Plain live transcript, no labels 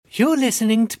You're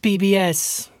listening to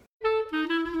PBS.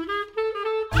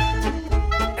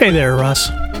 Hey there, Russ.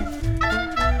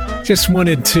 Just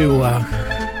wanted to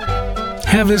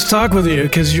have this talk with you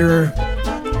because you're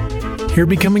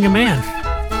becoming a man.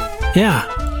 Yeah.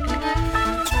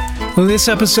 Well, this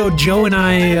episode, Joe and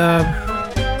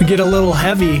I we get a little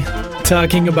heavy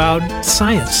talking about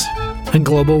science and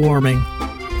global warming.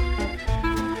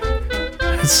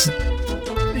 It's,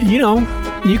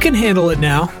 you can handle it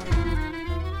now.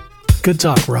 Good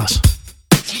talk, Russ.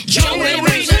 Joe and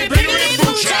Razor, bigger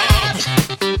than job.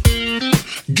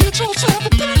 Get yourself a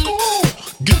pickle.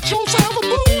 Get yourself a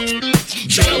boot.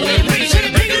 Joe and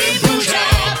Razor, bigger than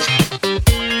job.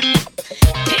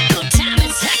 Pickle time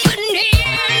is happening.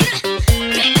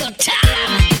 Pickle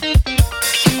time.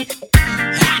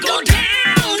 I go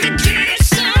down to get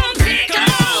some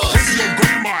pickles. With your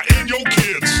grandma and your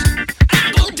kids. I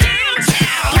go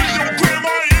downtown. With your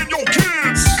grandma and your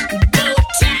kids. Boot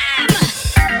time.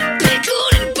 Pickle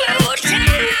and boot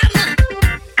time.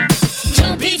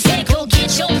 Don't be fickle,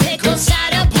 get your pickle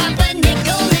cider, pop a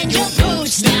nickel in your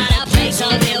boots. Not a place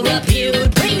of ill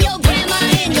repute. Bring your grandma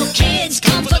and your kids.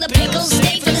 Come for the pickles,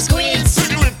 stay for the squids.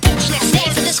 Stay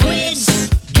for the squids.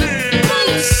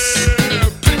 Boots.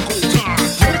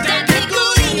 Put that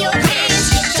pickle in your pants.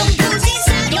 Get some booze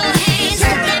inside your hands.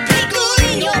 Put that pickle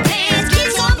in your pants. Get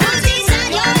some booze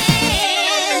inside your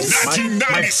hands.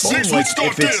 My phone, like,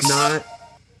 if it's not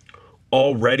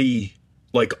already,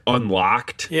 like,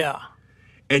 unlocked Yeah.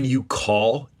 and you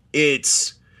call,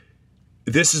 this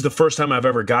is the first time I've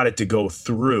ever got it to go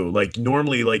through. Like,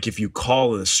 normally, like, if you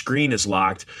call and the screen is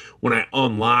locked, when I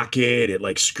unlock it, it,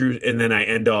 like, screws, and then I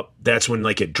end up, that's when,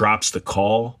 like, it drops the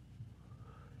call.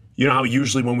 You know how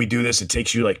usually when we do this, it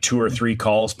takes you, like, 2 or 3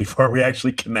 calls before we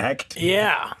actually connect?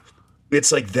 Yeah.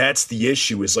 It's like, that's the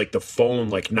issue, is, like, the phone,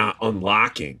 like, not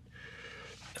unlocking.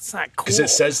 It's not cool. Because it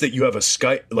says that you have a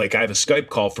Skype, like, I have a Skype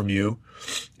call from you,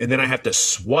 and then I have to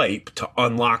swipe to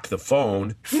unlock the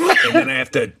phone, and then I have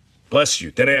to, bless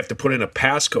you, then I have to put in a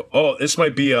passcode. Oh, this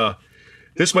might be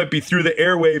through the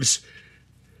airwaves.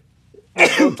 I'm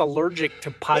both allergic to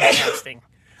podcasting.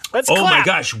 Let's Oh clap. my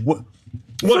gosh. One,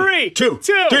 3, 2,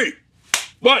 2. 3.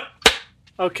 What?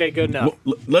 Okay, good enough.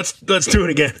 Let's do it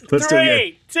again. Let's do it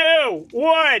again. 3, 2,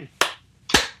 1.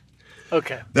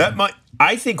 Okay.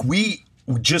 I think we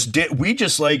just did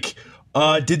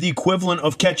the equivalent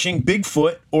of catching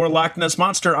Bigfoot or Loch Ness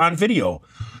Monster on video.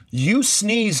 You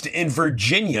sneezed in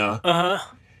Virginia. Uh-huh.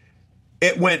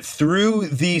 It went through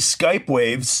the Skype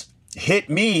waves, hit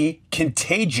me,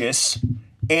 contagious,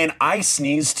 and I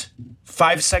sneezed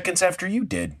 5 seconds after you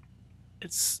did.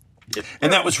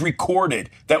 And that was recorded.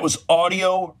 That was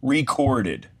audio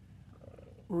recorded.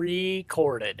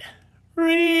 Recorded.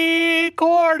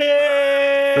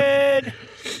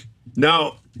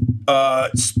 Now,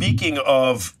 speaking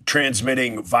of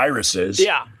transmitting viruses,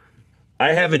 Yeah.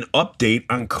 I have an update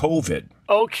on COVID.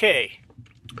 Okay.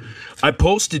 I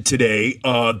posted today,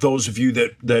 those of you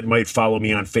that might follow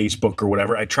me on Facebook or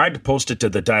whatever, I tried to post it to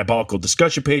the Diabolical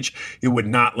Discussion page. It would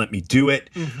not let me do it.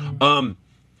 Mm-hmm.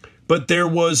 But there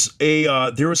was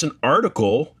an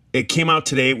article. It came out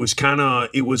today. It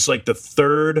was like the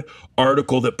third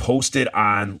article that posted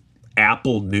on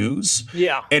Apple News.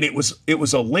 Yeah. And it was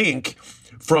a link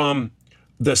from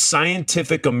the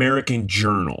Scientific American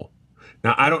Journal.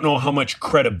 Now, I don't know how much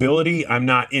credibility. I'm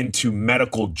not into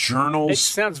medical journals. It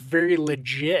sounds very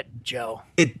legit, Joe.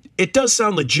 It does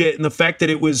sound legit, and the fact that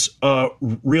it was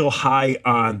real high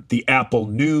on the Apple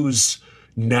News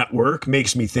network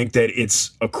makes me think that it's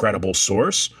a credible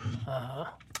source.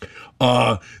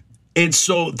 And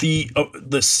so the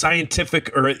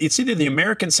scientific, or it's either the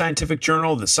American Scientific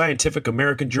Journal, the Scientific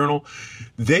American Journal,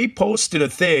 they posted a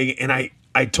thing, and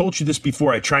I told you this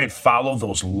before, I try and follow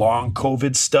those long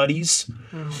COVID studies.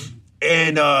 Mm-hmm.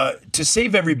 And to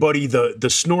save everybody the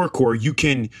Snorcore, you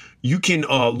can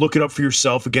look it up for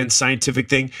yourself, again, scientific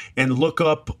thing, and look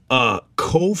up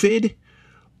COVID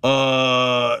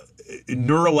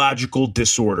neurological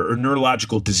disorder or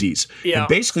neurological disease. Yeah. And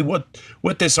basically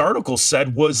what this article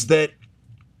said was that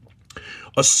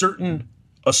a certain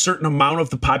amount of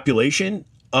the population,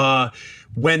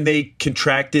 when they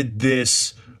contracted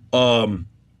this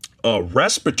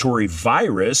respiratory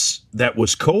virus that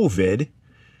was COVID,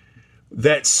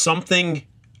 that something,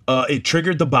 it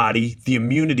triggered the body, the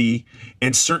immunity,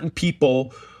 and certain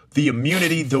people, the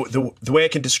immunity, the way I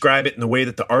can describe it and the way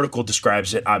that the article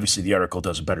describes it, obviously the article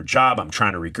does a better job. I'm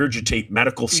trying to regurgitate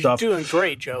medical stuff. You're doing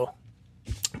great, Joe.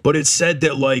 But it said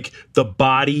that, like, the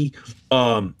body,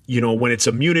 when its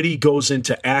immunity goes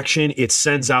into action, it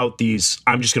sends out these,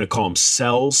 I'm just going to call them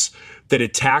cells, that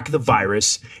attack the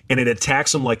virus, and it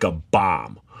attacks them like a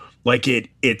bomb. Like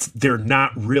they're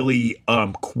not really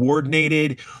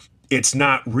coordinated. It's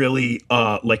not really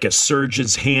like a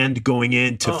surgeon's hand going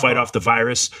in to fight off the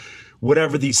virus.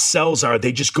 Whatever these cells are,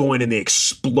 they just go in and they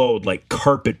explode like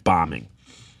carpet bombing.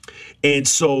 And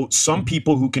so some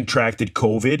people who contracted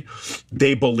COVID,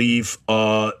 they believe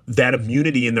that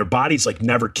immunity in their bodies like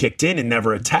never kicked in and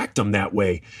never attacked them that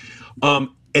way. And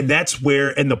that's where,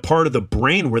 and the part of the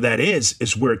brain where that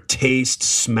is where taste,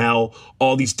 smell,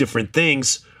 all these different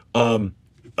things, are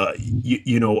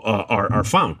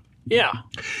found. Yeah.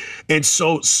 And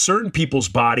so certain people's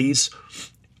bodies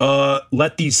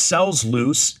let these cells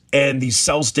loose, and these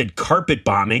cells did carpet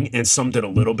bombing, and some did a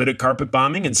little bit of carpet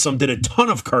bombing, and some did a ton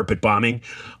of carpet bombing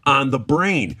on the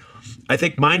brain. I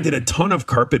think mine did a ton of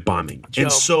carpet bombing. Joe.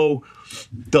 And so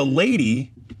the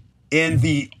lady in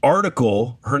the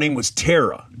article, her name was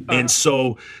Tara. And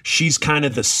so she's kind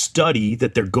of the study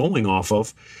that they're going off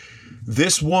of.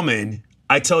 This woman,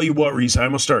 I tell you what, Reese, I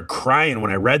almost started crying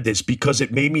when I read this because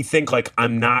it made me think like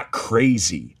I'm not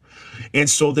crazy. And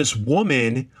so this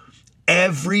woman,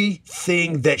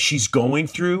 everything that she's going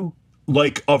through,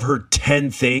 like of her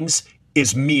 10 things,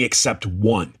 is me except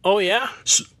one. Oh, yeah?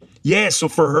 So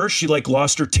for her, she like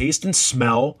lost her taste and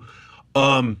smell.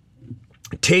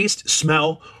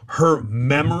 Her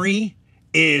memory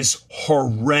is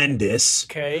horrendous.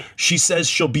 Okay. She says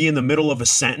she'll be in the middle of a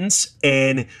sentence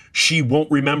and she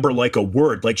won't remember like a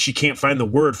word. Like she can't find the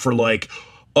word for like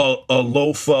a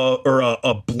loaf or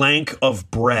a blank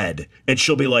of bread. And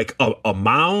she'll be like a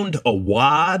mound, a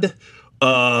wad,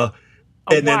 and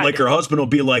then like her husband will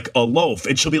be like a loaf.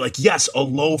 And she'll be like, yes, a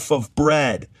loaf of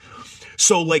bread.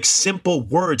 So like simple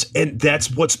words. And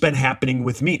that's what's been happening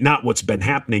with me. Not what's been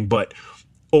happening, but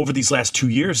over these last 2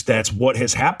 years, that's what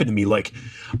has happened to me. Like,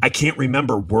 I can't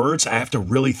remember words. I have to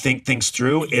really think things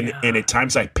through. And at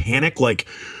times I panic. Like,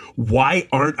 why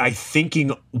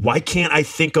can't I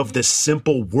think of this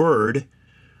simple word?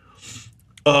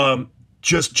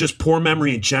 Just poor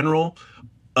memory in general.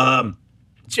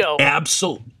 Joe.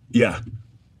 Absolutely. Yeah.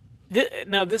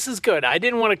 Now, this is good. I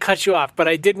didn't want to cut you off, but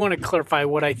I did want to clarify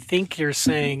what I think you're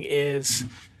saying is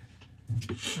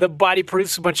the body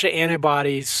produces a bunch of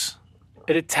antibodies.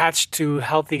 It attached to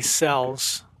healthy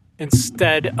cells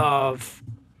instead of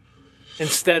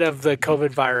the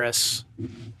COVID virus,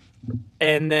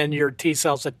 and then your T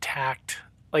cells attacked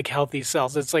like healthy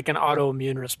cells. It's like an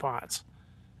autoimmune response,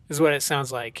 is what it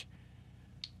sounds like.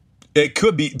 It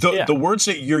could be the words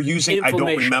that you're using. I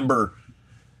don't remember.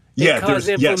 It caused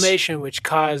inflammation, which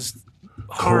caused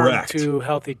harm to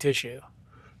healthy tissue.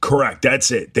 Correct.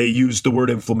 That's it. They use the word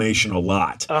inflammation a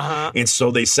lot. And so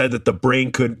they said that the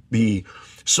brain could be,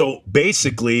 so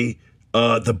basically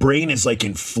the brain is like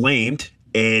inflamed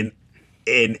and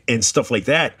stuff like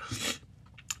that.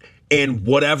 And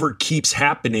whatever keeps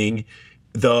happening,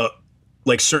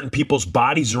 like certain people's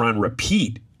bodies are on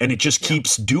repeat and it just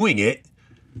keeps doing it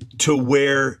to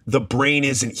where the brain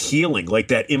isn't healing. Like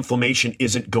that inflammation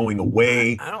isn't going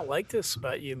away. I don't like this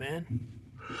about you, man.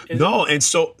 No, and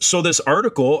so this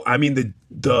article, I mean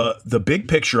the big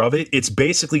picture of it, it's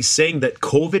basically saying that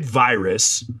COVID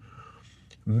virus,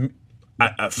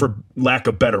 for lack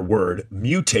of a better word,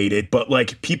 mutated, but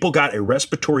like people got a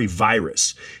respiratory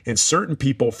virus, and certain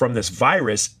people from this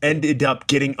virus ended up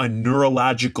getting a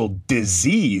neurological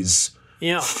disease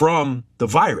from the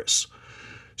virus.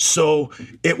 So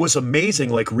it was amazing,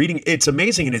 like reading. It's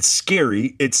amazing and it's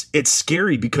scary. It's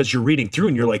scary because you're reading through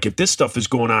and you're like, if this stuff is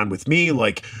going on with me,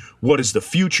 like, what does the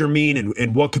future mean,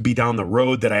 and what could be down the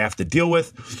road that I have to deal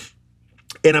with?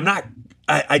 And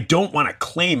I don't want to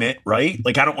claim it, right?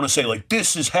 Like, I don't want to say like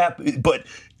this is happening, but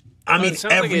I mean, it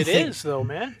sounds everything. like it is, though,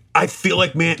 man. I feel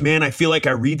like, man, I feel like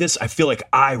I read this. I feel like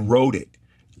I wrote it.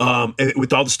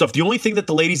 With all the stuff, the only thing that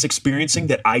the lady's experiencing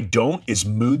that I don't is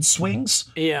mood swings.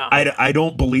 Yeah, I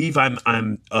don't believe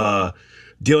I'm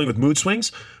dealing with mood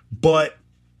swings, but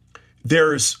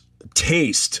there's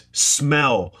taste,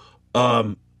 smell,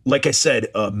 like I said,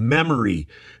 memory.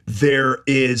 There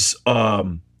is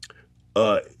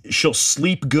she'll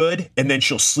sleep good and then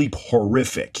she'll sleep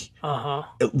horrific.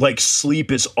 Like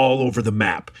sleep is all over the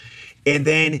map. And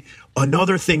then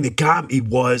another thing that got me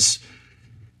was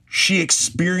she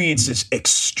experiences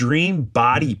extreme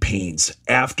body pains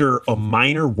after a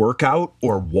minor workout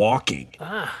or walking.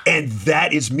 And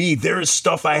that is me. There is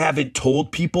stuff I haven't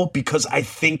told people because I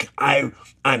think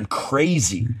I'm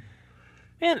crazy.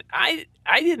 Man, I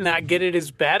did not get it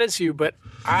as bad as you, but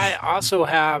I also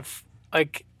have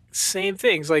like same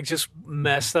things, like just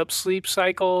messed up sleep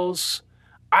cycles.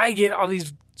 I get all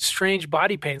these strange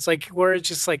body pains, like where it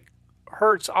just like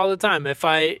hurts all the time.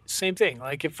 Same thing.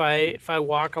 Like if I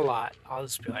walk a lot, I'll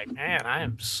just be like, man, I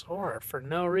am sore for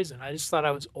no reason. I just thought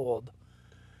I was old.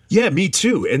 Yeah, me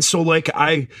too. And so like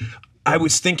I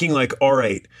was thinking like, all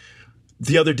right,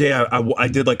 the other day I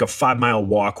did like a 5-mile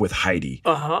walk with Heidi,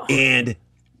 and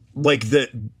like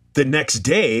the next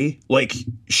day, like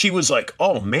she was like,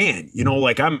 oh man,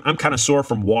 like I'm kind of sore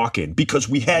from walking because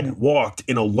we hadn't walked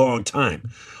in a long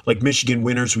time. Like Michigan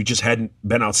winters, we just hadn't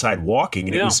been outside walking,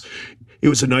 and it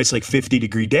was a nice like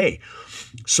 50-degree day.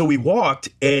 So we walked,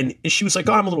 and she was like,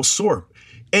 oh, I'm a little sore.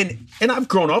 And I've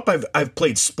grown up. I've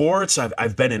played sports.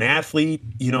 I've been an athlete.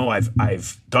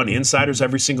 I've done insiders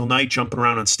every single night, jumping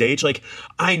around on stage. Like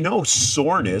I know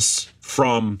soreness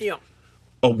from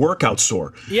a workout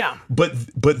sore. Yeah. But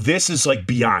this is like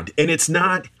beyond, and it's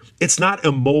not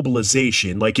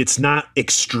immobilization. Like it's not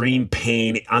extreme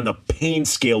pain on the pain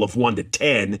scale of 1 to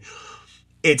 10.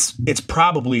 It's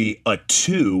probably a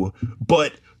 2,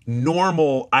 but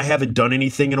normal. I haven't done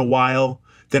anything in a while.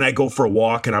 Then I go for a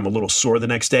walk and I'm a little sore the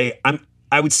next day.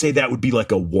 I would say that would be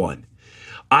like a 1.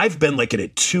 I've been like at a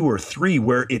 2 or 3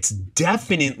 where it's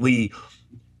definitely,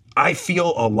 I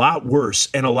feel a lot worse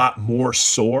and a lot more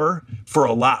sore for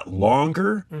a lot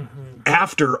longer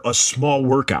after a small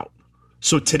workout.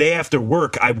 So today after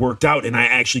work, I worked out and I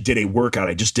actually did a workout.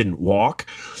 I just didn't walk.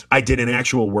 I did an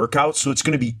actual workout. So it's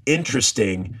going to be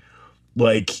interesting,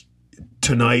 like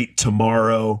tonight,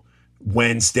 tomorrow,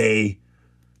 Wednesday,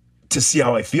 to see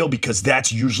how I feel, because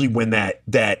that's usually when that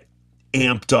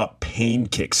amped up pain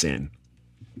kicks in.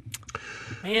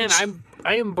 Man,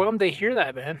 I am bummed to hear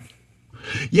that, man.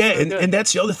 Yeah, and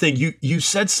that's the other thing. You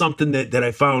said something that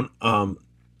I found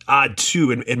odd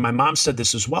too, and my mom said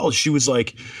this as well. She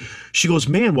goes,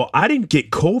 man, well, I didn't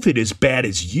get COVID as bad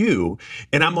as you.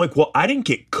 And I'm like, well, I didn't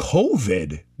get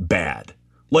COVID bad.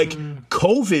 Like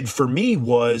COVID for me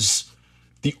was,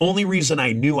 the only reason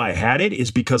I knew I had it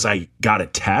is because I got a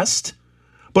test.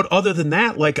 But other than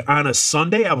that, like on a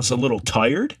Sunday, I was a little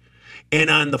tired.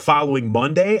 And on the following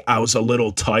Monday, I was a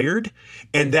little tired.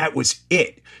 And that was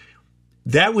it.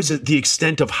 That was the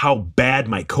extent of how bad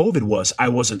my COVID was. I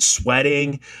wasn't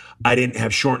sweating. I didn't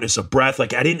have shortness of breath.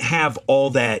 Like I didn't have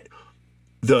all that,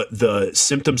 the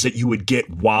symptoms that you would get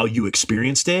while you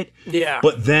experienced it. Yeah.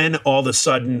 But then all of a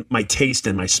sudden, my taste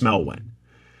and my smell went.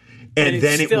 And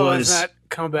then it was has not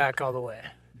come back all the way.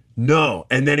 No.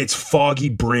 And then it's foggy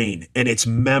brain and it's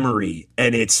memory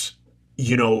and it's,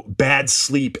 bad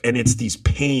sleep and it's these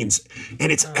pains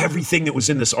and it's everything that was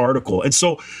in this article. And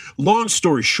so long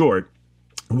story short,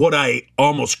 what I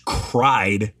almost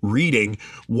cried reading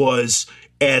was,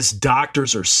 as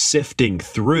doctors are sifting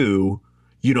through,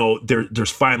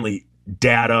 there's finally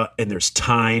data and there's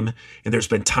time, and there's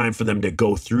been time for them to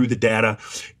go through the data,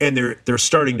 and they're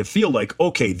starting to feel like,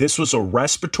 okay, this was a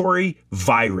respiratory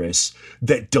virus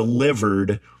that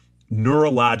delivered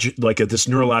this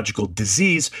neurological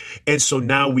disease, and so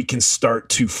now we can start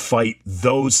to fight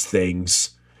those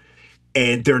things.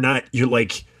 And you're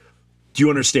like, do you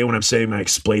understand what I'm saying? Am I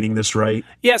explaining this right?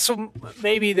 Yeah, so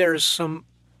maybe there's some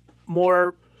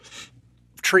more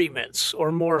treatments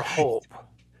or more hope.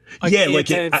 Like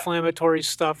anti-inflammatory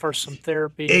stuff or some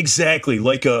therapy. Exactly.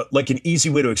 Like an easy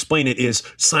way to explain it is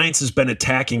science has been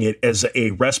attacking it as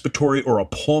a respiratory or a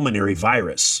pulmonary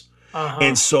virus.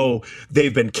 And so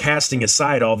they've been casting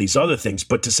aside all these other things,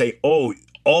 but to say, oh,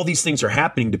 all these things are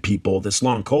happening to people, this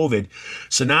long COVID.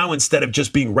 So now instead of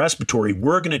just being respiratory,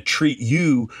 we're going to treat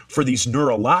you for these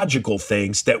neurological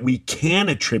things that we can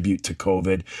attribute to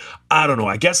COVID. I don't know.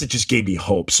 I guess it just gave me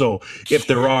hope. So if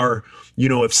there are,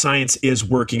 if science is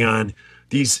working on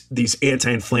these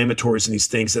anti-inflammatories and these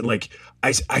things that, like,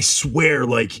 I swear,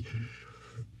 like,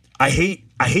 I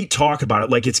hate talking about it.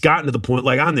 Like, it's gotten to the point,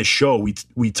 like on this show,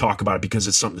 we talk about it because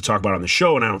it's something to talk about on the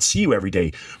show, and I don't see you every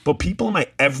day. But people in my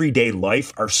everyday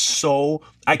life are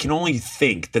I can only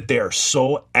think that they are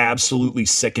so absolutely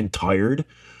sick and tired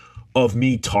of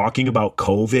me talking about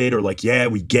COVID, or like, yeah,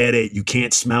 we get it. You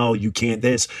can't smell, you can't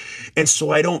this. And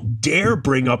so I don't dare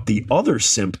bring up the other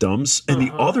symptoms and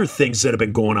the other things that have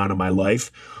been going on in my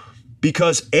life,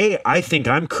 because A, I think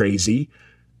I'm crazy.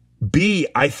 B,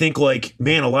 I think, like,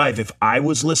 man alive, if I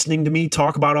was listening to me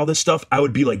talk about all this stuff, I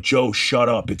would be like, Joe, shut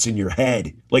up. It's in your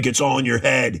head. Like, it's all in your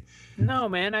head. No,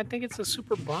 man, I think it's a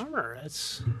super bummer.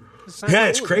 It's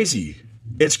crazy.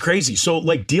 It's crazy. So,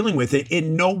 like, dealing with it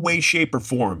in no way, shape, or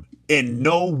form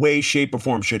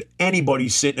should anybody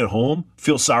sitting at home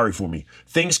feel sorry for me.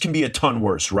 Things can be a ton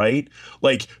worse, right?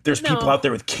 Like, there's people out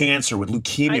there with cancer, with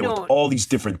leukemia, with all these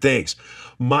different things.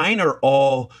 Mine are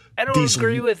all I don't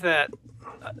agree with that.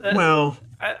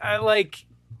 I like,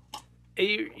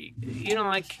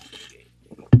 like,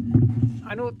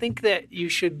 I don't think that you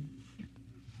should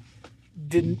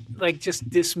just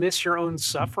dismiss your own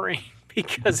suffering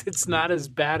because it's not as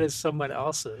bad as someone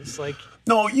else's. Like,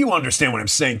 No, you understand what I'm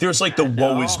saying. There's like the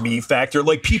woe is me factor.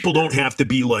 Like people don't have to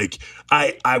be like,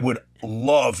 I would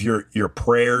love your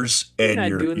prayers and you're not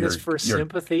your doing your, this for your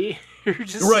sympathy. You're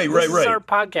just Right. This is our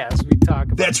podcast. We talk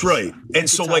about. That's this. right. And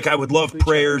so like I would love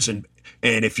prayers and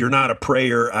if you're not a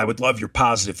prayer, I would love your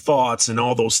positive thoughts and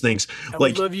all those things. I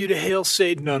Like would love you to hail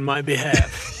Satan on my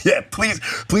behalf. yeah,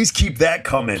 please keep that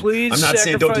coming. Please I'm not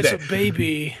saying don't do sacrifice that. a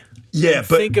baby. Yeah,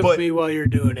 but Think of me while you're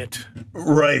doing it.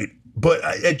 right. But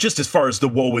just as far as the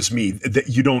woe is me, that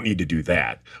you don't need to do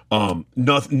that.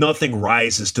 Nothing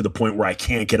rises to the point where I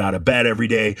can't get out of bed every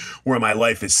day, where my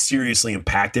life is seriously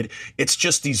impacted. It's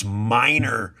just these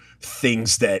minor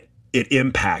things that it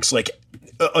impacts. Like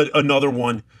another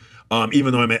one,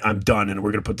 even though I'm done and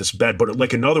we're going to put this to bed, but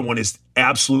like another one is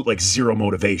absolute like zero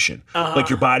motivation. Like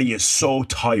your body is so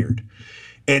tired.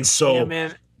 And so, Yeah,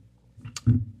 man.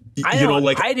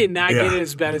 like I did not yeah. get it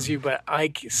as bad as you, but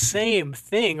like same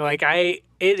thing. Like it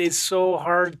is so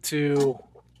hard to.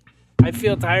 I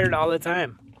feel tired all the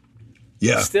time.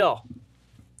 Yeah. Still.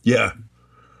 Yeah.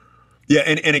 Yeah,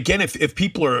 and again, if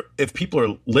people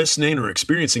are listening or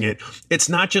experiencing it, it's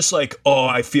not just like, oh,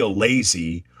 I feel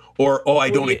lazy or oh, I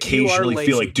don't You are occasionally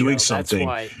lazy, feel like doing Joe. something.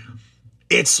 That's why.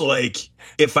 It's like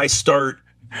if I start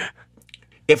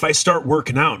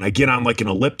working out and I get on like an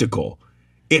elliptical,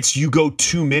 it's you go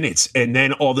 2 minutes and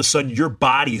then all of a sudden your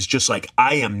body is just like,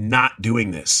 I am not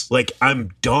doing this. Like I'm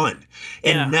done.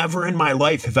 And Yeah. never in my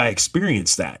life have I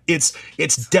experienced that. It's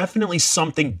definitely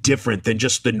something different than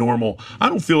just the normal, I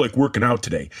don't feel like working out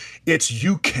today. It's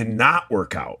you cannot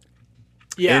work out.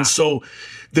 Yeah. And so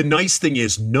the nice thing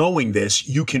is knowing this,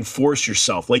 you can force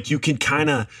yourself. Like you can kind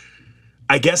of,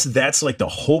 I guess that's like the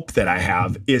hope that I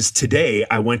have is today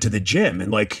I went to the gym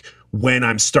and like when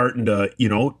I'm starting to,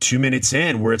 2 minutes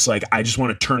in where it's like, I just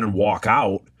want to turn and walk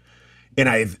out and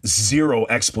I have zero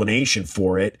explanation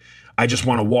for it. I just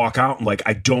want to walk out and like,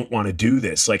 I don't want to do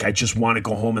this. Like, I just want to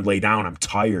go home and lay down. I'm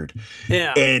tired.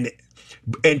 Yeah. And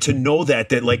to know that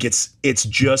like, it's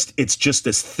just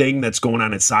this thing that's going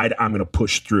on inside. I'm going to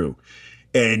push through.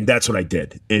 And that's what I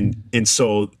did. And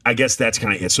so I guess that's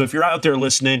kind of it. So if you're out there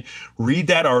listening, read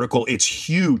that article. It's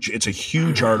huge. It's a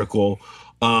huge article.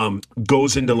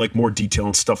 Goes into like more detail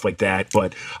and stuff like that.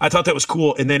 But I thought that was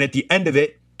cool. And then at the end of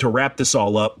it, to wrap this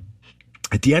all up,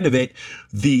 at the end of it,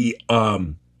 the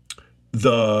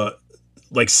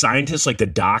like scientist, like the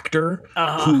doctor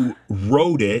who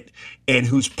wrote it and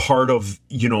who's part of,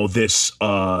 this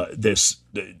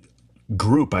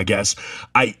group, I guess,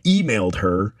 I emailed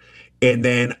her and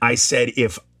then I said,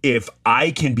 if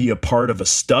I can be a part of a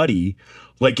study,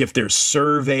 like if there's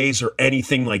surveys or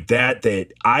anything like that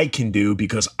I can do,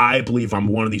 because I believe I'm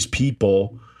one of these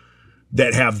people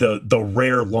that have the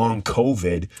rare long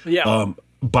COVID. Yeah.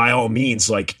 By all means,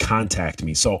 like contact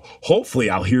me. So hopefully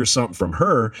I'll hear something from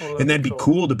her and then be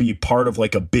cool to be part of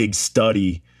like a big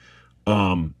study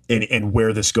and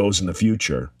where this goes in the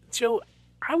future. Joe,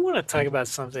 I want to talk about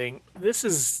something.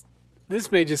 This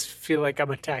may just feel like I'm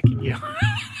attacking you.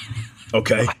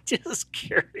 Okay. I'm just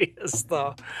curious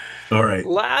though. All right.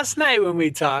 Last night when we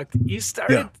talked, you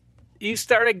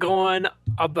started going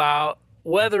about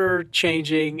weather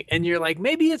changing and you're like,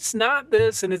 maybe it's not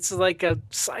this and it's like a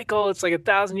cycle, it's like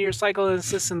 1,000-year cycle and it's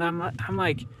this, and I'm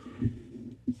like,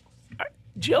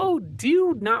 Joe, do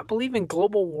you not believe in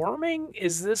global warming?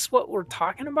 Is this what we're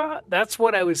talking about? That's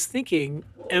what I was thinking.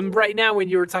 And right now when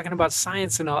you were talking about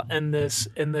science and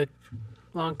the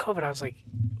long COVID, I was like,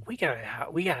 we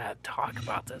gotta talk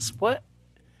about this. What?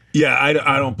 Yeah, I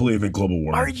don't believe in global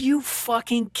warming. Are you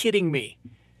fucking kidding me?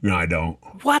 No, I don't.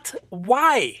 What?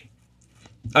 Why?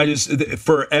 I just,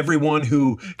 for everyone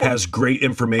who has great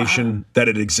information that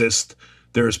it exists,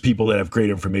 there's people that have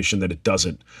great information that it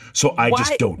doesn't. So I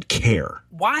just don't care.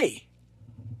 Why?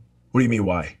 What do you mean,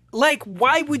 why? Like,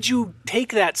 why would you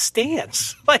take that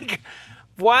stance? Like,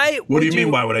 why? What do you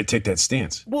mean, why would I take that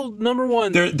stance? Well, number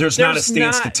one, there's not a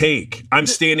stance to take. I'm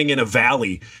standing in a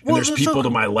valley, and there's people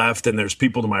to my left, and there's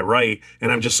people to my right,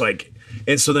 and I'm just like,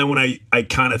 and so then when I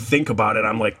kind of think about it,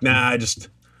 I'm like, nah, I just,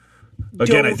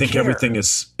 again, I think everything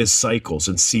is cycles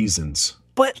and seasons.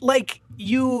 But like,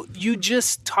 you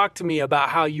just talked to me about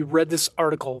how you read this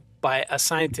article by a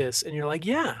scientist, and you're like,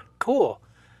 yeah, cool.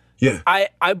 Yeah.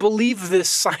 I believe this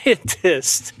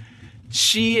scientist.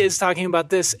 She is talking about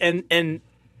this, and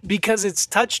because it's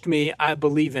touched me, I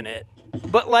believe in it.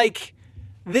 But like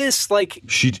this, like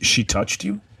she touched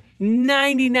you?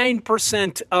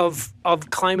 99% of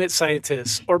climate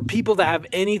scientists or people that have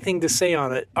anything to say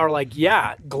on it are like,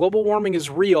 yeah, global warming is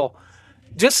real.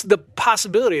 just the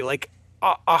possibility, like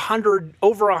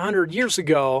over 100 years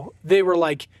ago, they were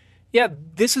like, yeah,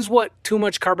 this is what too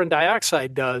much carbon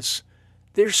dioxide does.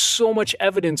 There's so much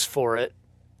evidence for it.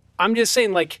 I'm just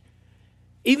saying, like,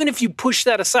 even if you push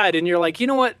that aside and you're like, you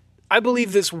know what? I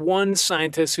believe this one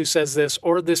scientist who says this,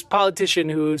 or this politician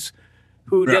who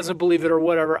doesn't believe it or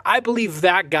whatever. I believe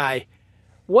that guy.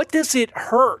 What does it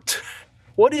hurt?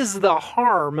 What is the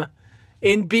harm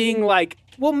in being like,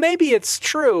 well, maybe it's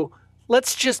true.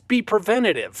 Let's just be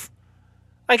preventative.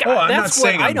 Like, that's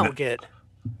what I don't get.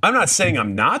 I'm not saying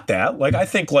I'm not that. Like, I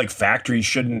think like factories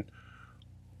shouldn't,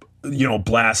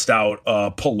 blast out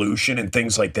pollution and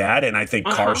things like that. And I think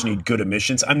cars need good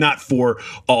emissions. I'm not for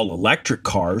all electric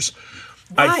cars.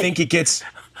 Why? I think it gets.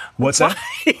 What's that?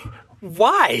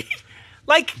 Why?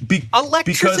 Like,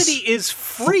 electricity is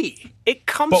free. It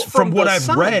comes from what the I've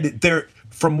sun. read there.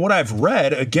 From what I've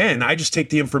read, again, I just take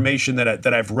the information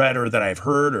that I've read or that I've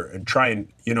heard, and try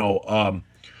and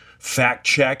fact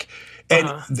check. And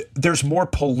there's more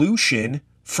pollution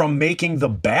from making the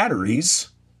batteries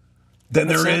than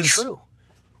there is. True.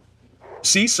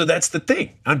 See, so that's the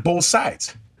thing on both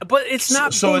sides. But it's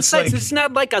not So both it's sides. like- It's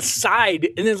not like a side,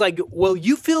 and it's like, well,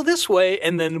 you feel this way,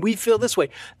 and then we feel this way.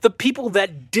 The people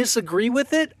that disagree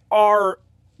with it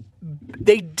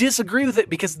they disagree with it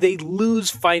because they lose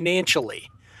financially.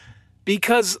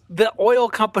 Because the oil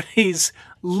companies,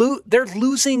 they're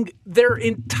losing their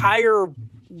entire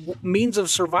means of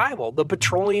survival. The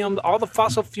petroleum, all the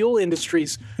fossil fuel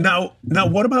industries. Now,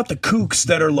 what about the kooks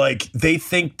that are like, they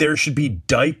think there should be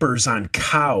diapers on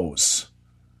cows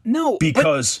No,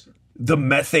 because the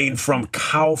methane from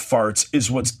cow farts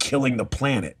is what's killing the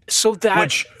planet? so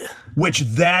that Which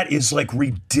that is like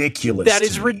ridiculous. that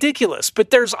is to me. ridiculous. But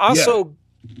there's also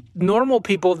normal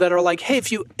people that are like, hey,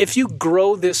 if you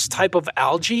grow this type of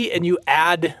algae and you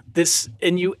add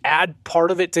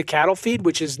part of it to cattle feed,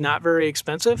 which is not very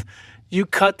expensive, you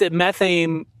cut the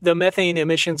methane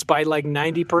emissions by like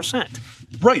 90%.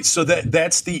 Right. So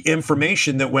that's the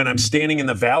information that when I'm standing in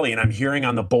the valley and I'm hearing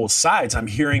on the both sides, I'm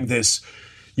hearing this,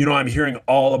 I'm hearing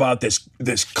all about this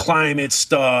climate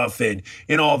stuff and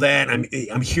all that. And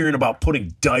I'm hearing about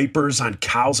putting diapers on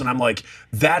cows, and I'm like,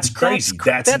 that's crazy.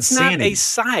 That's insanity. Not a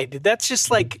side. That's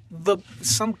just like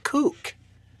some kook.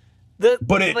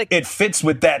 But it fits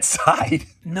with that side.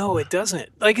 No, it doesn't.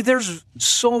 Like, there's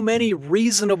so many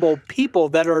reasonable people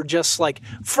that are just like,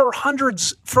 for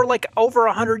like over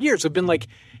 100 years have been like,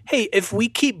 hey, if we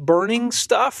keep burning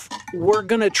stuff, we're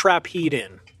going to trap heat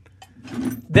in.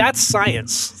 That's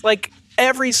science. Like,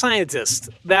 every scientist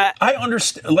that I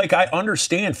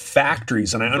understand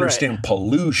factories and I understand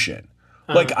pollution.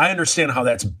 Like, I understand how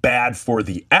that's bad for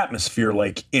the atmosphere.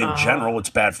 Like, in general,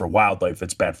 it's bad for wildlife.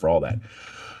 It's bad for all that.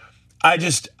 I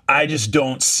just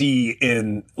don't see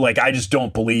I just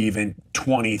don't believe in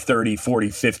 20, 30, 40,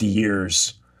 50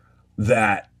 years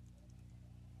that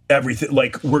everything,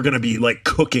 like, we're going to be like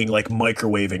cooking, like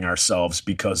microwaving ourselves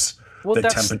because the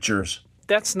temperatures.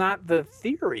 That's not the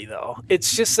theory, though.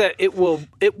 It's just that it will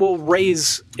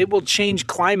change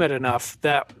climate enough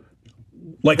that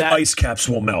ice caps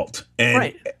will melt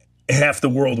and half the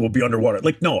world will be underwater.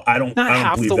 Like, no, I don't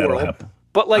believe that'll happen.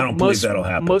 But like I don't believe that'll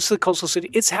happen. Most of the coastal city,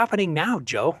 it's happening now,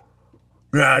 Joe.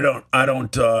 Yeah,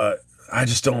 I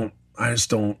just don't.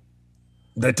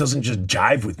 That doesn't just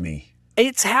jive with me.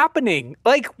 It's happening.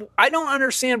 Like, I don't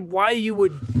understand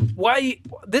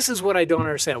this is what I don't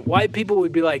understand. Why people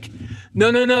would be like,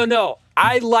 no.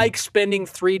 I like spending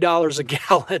 $3 a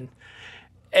gallon.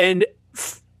 And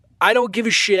I don't give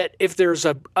a shit if there's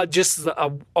a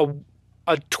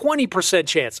 20%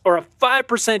 chance or a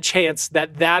 5% chance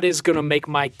that is going to make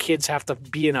my kids have to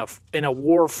be in a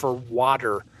war for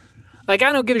water. Like,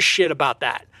 I don't give a shit about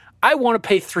that. I want to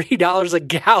pay $3 a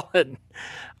gallon.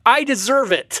 I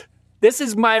deserve it. This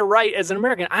is my right as an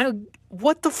American.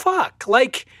 What the fuck?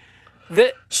 Like,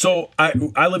 So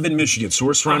I live in Michigan, so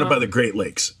we're surrounded by the Great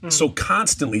Lakes. So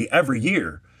constantly, every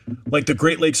year, like, the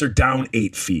Great Lakes are down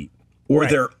 8 feet or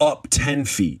they're up 10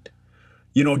 feet.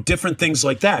 Different things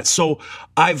like that. So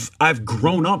I've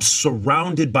grown up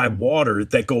surrounded by water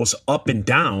that goes up and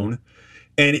down,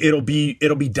 and it'll be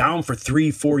down for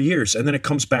 3-4 years, and then it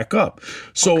comes back up.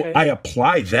 So I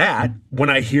apply that when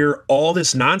I hear all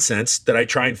this nonsense that I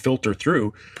try and filter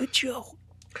through. But Joe,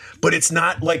 it's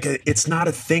not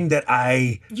a thing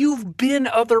that you've been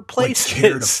other places.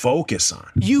 care to focus on.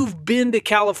 You've been to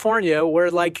California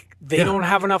where like they don't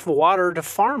have enough water to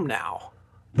farm now.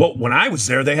 Well, when I was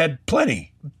there, they had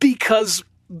plenty. Because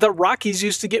the Rockies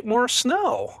used to get more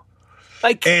snow.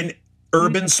 And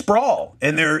urban sprawl.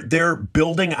 And they're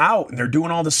building out and they're doing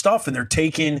all this stuff and they're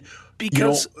taking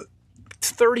because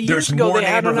 30 There's years ago more they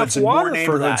had enough neighborhoods and more water for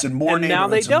neighborhoods that, and more and now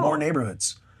they neighborhoods and don't. more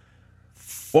neighborhoods.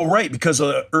 Well, right, because of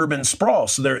the urban sprawl,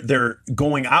 so they're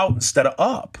going out instead of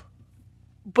up.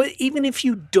 But even if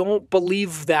you don't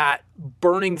believe that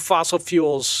burning fossil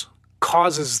fuels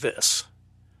causes this,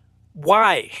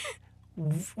 why?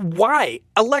 Why?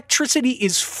 Electricity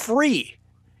is free.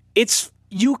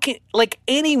 You can, like,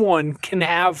 anyone can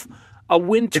have a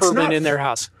wind It's turbine not- in their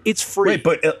house. It's free. Right,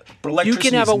 but you electricity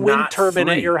can have is a wind not turbine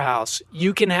free. at your house.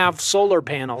 You can have solar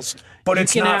panels. But you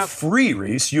it's can not have, free,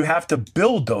 Reese. You have to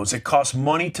build those. It costs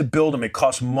money to build them. It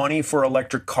costs money for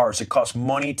electric cars. It costs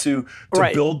money to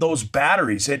Right. build those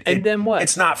batteries. And then what?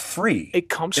 It's not free. It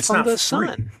comes It's from not the free.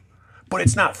 sun. But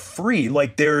it's not free.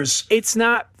 Like there's It's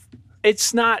not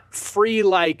free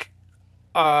like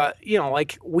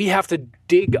like we have to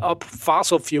dig up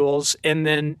fossil fuels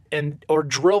or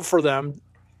drill for them,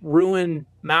 ruin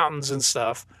mountains and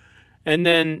stuff, and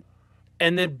then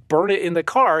burn it in the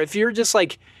car. If you're just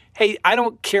like, hey, I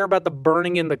don't care about the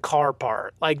burning in the car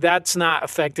part, like that's not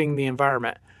affecting the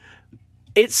environment.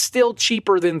 It's still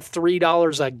cheaper than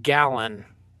 $3 a gallon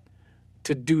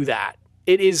to do that.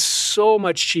 It is so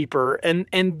much cheaper, and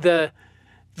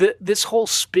this whole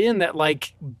spin that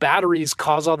like batteries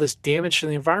cause all this damage to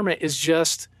the environment is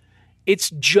just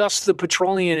the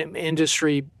petroleum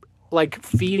industry like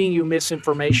feeding you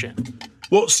misinformation.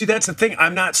 Well, see, that's the thing.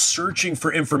 I'm not searching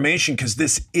for information because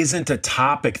this isn't a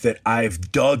topic that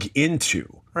I've dug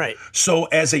into. Right. So,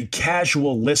 as a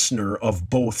casual listener of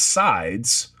both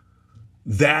sides,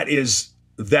 that is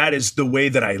the way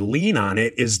that I lean on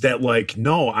it. Is that like,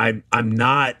 no, I'm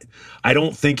not. I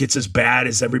don't think it's as bad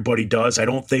as everybody does. I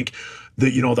don't think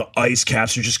the ice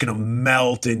caps are just going to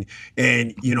melt and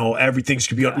everything's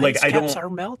going to be like. Ice caps are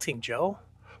melting, Joe.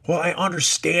 Well, I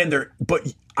understand there,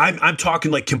 but I'm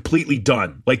talking like completely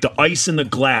done. Like the ice in the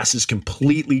glass is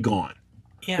completely gone.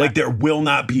 Yeah. Like there will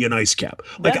not be an ice cap.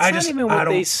 Like That's I not just even I what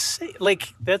don't. they say.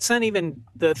 Like that's not even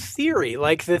the theory.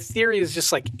 Like the theory is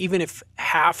just like even if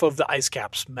half of the ice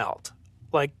caps melt,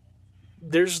 like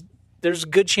there's a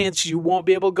good chance you won't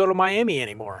be able to go to Miami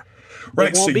anymore. Right,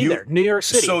 It won't so be you- there. New York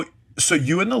City. So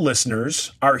you and the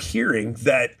listeners are hearing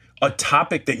that a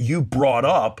topic that you brought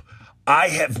up, I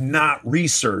have not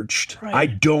researched. Right. I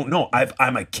don't know.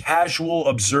 I'm a casual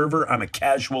observer. I'm a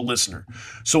casual listener.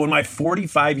 So in my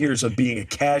 45 years of being a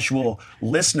casual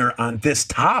listener on this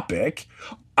topic,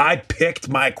 I picked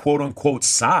my quote unquote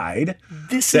side.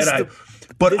 This is the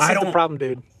problem,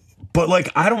 dude. But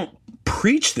like I don't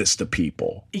preach this to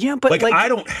people. Yeah, but like, I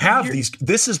don't have you're- these.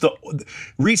 This is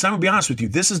Reese, I'm gonna be honest with you.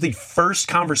 This is the first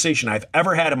conversation I've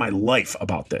ever had in my life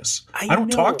about this. I don't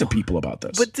talk to know. people about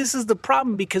this. But this is the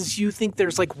problem because you think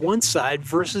there's like one side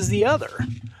versus the other.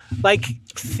 Like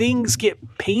things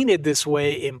get painted this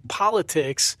way in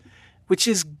politics, which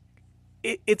is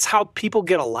it's how people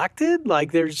get elected.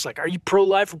 Like they're just like, are you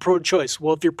pro-life or pro-choice?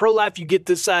 Well, if you're pro-life, you get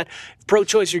this side.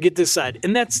 Pro-choice, you get this side.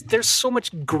 And there's so much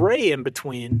gray in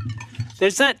between.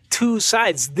 There's not two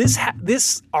sides.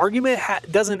 This argument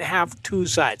doesn't have two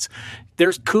sides.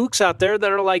 There's kooks out there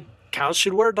that are like, cows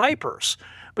should wear diapers.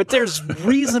 But there's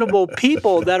reasonable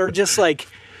people that are just like,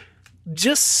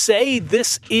 just say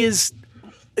this is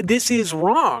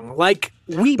wrong. Like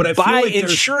we But I feel buy like there's-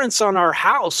 insurance on our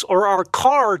house or our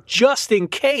car just in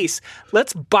case.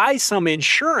 Let's buy some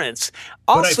insurance.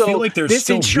 But Also, I feel like there's this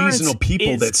still insurance reasonable people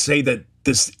is- that say that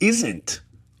this isn't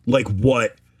like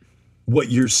what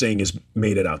you're saying is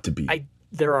made it out to be.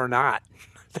 there are not.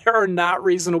 There are not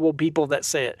reasonable people that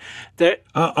say it.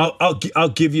 I'll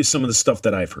give you some of the stuff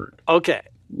that I've heard. Okay.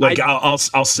 Like I'll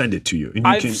send it to you, and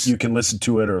I've- you can listen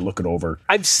to it or look it over.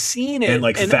 I've seen it And,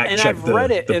 like, fact check I've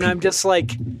read it, the and I'm people. just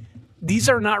like, these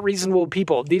are not reasonable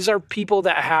people. These are people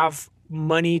that have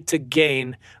money to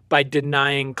gain by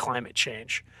denying climate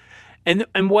change. And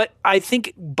what I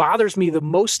think bothers me the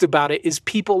most about it is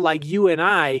people like you and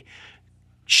I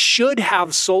should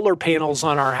have solar panels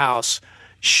on our house,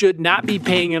 should not be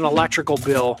paying an electrical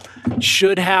bill,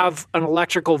 should have an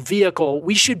electrical vehicle.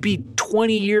 We should be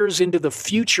 20 years into the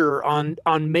future on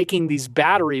making these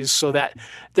batteries so that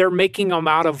they're making them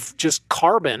out of just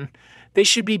carbon. They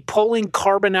should be pulling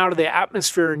carbon out of the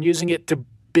atmosphere and using it to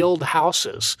build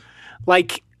houses.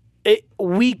 Like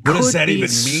we could. What does that be even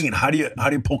mean? How do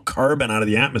you pull carbon out of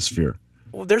the atmosphere?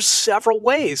 Well, there's several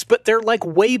ways, but they're like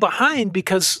way behind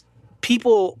because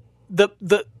people, the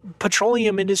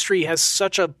petroleum industry has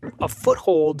such a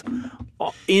foothold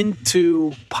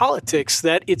into politics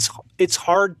that it's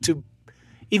hard to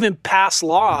even pass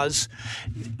laws.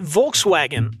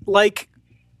 Volkswagen, like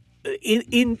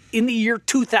in the year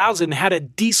 2000, had a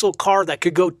diesel car that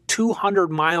could go 200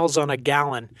 miles on a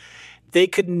gallon. They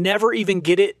could never even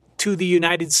get it to the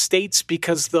United States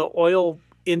because the oil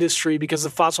industry, because the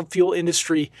fossil fuel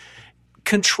industry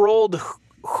controlled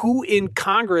who in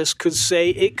Congress could say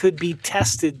it could be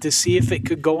tested to see if it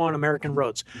could go on American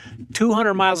roads.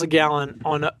 200 miles a gallon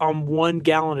on 1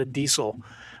 gallon of diesel.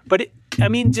 But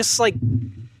just like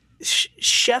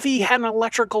Chevy had an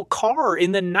electrical car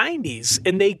in the 90s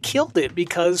and they killed it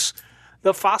because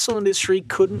the fossil industry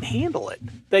couldn't handle it.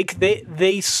 Like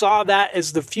they saw that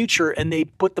as the future and they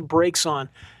put the brakes on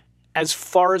as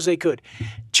far as they could.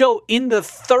 Joe, in the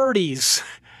 30s,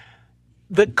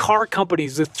 the car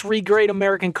companies, the 3 great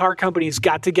American car companies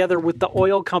got together with the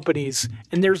oil companies,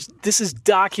 and this is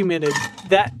documented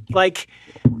that like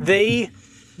they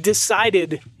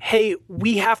decided, hey,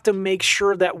 we have to make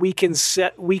sure that we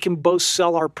can both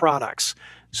sell our products.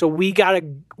 So we gotta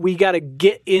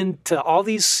get into all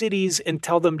these cities and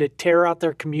tell them to tear out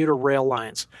their commuter rail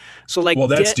lines. So like, well,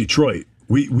 that's Detroit.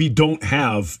 We don't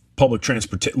have public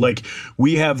transportation. Like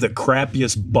we have the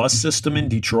crappiest bus system in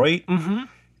Detroit. Mm-hmm.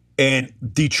 And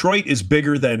Detroit is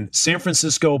bigger than San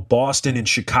Francisco, Boston, and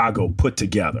Chicago put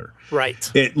together.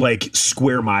 Right. It like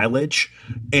square mileage.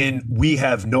 And we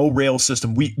have no rail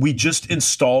system. We just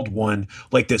installed one,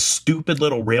 like this stupid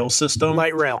little rail system.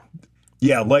 Light rail.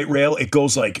 Yeah, light rail. It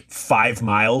goes like 5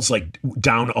 miles, like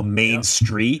down a main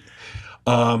street.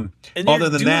 And other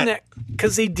than that,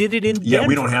 because they did it in Denver. Yeah,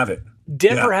 we don't have it.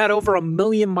 Denver had over 1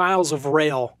 million miles of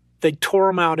rail. They tore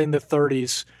them out in the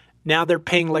 30s. Now they're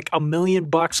paying like $1 million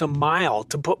a mile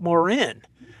to put more in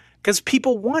because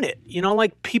people want it.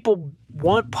 Like people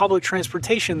want public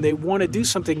transportation. They want to do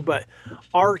something, but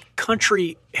our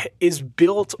country is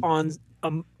built on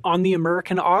the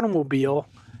American automobile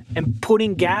and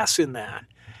putting gas in that.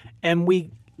 And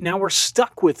we're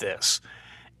stuck with this.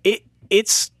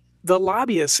 It's the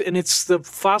lobbyists and it's the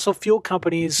fossil fuel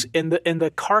companies and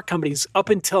the car companies up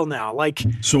until now. Like,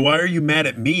 so why are you mad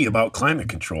at me about climate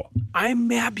control? I'm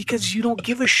mad because you don't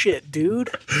give a shit, dude.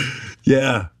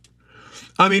 Yeah.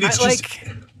 I mean, it's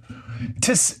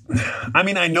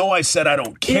I know I said I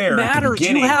don't care. It matters.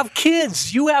 You have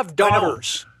kids. You have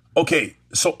daughters. Okay,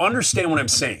 so understand what I'm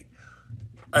saying.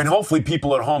 And hopefully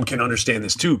people at home can understand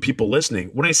this too, people listening.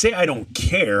 When I say I don't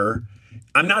care,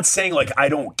 I'm not saying like I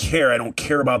don't care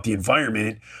about the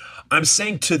environment. I'm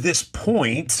saying to this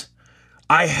point,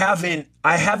 I haven't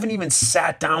even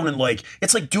sat down and like,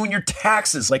 it's like doing your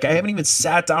taxes. Like I haven't even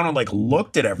sat down and like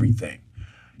looked at everything.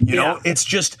 You know, it's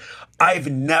just, I've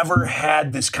never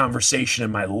had this conversation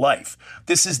in my life.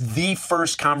 This is the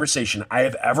first conversation I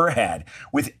have ever had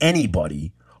with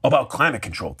anybody about climate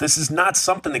control. This is not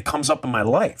something that comes up in my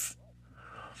life.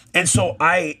 And so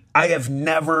I've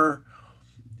never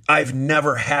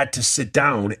had to sit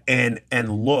down and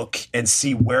look and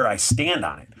see where I stand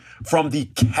on it. From the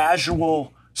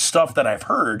casual stuff that I've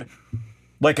heard,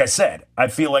 like I said, I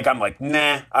feel like I'm like,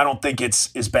 nah, I don't think it's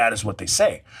as bad as what they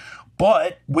say.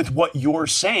 But with what you're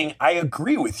saying, I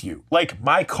agree with you. Like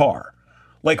my car,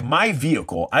 like my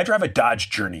vehicle, I drive a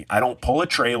Dodge Journey. I don't pull a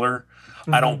trailer.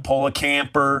 Mm-hmm. I don't pull a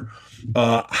camper.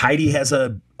 Heidi has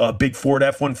a big Ford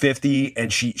F-150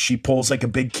 and she pulls like a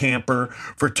big camper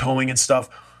for towing and stuff.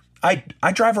 I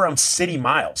drive around city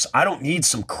miles. I don't need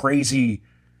some crazy,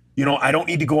 I don't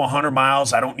need to go 100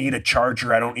 miles. I don't need a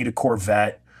Charger. I don't need a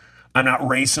Corvette. I'm not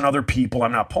racing other people.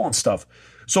 I'm not pulling stuff.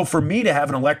 So for me to have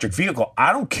an electric vehicle,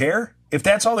 I don't care. If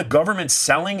that's all the government's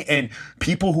selling and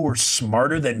people who are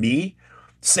smarter than me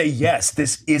say, yes,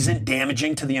 this isn't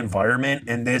damaging to the environment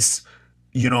and this,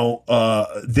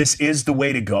 this is the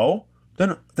way to go,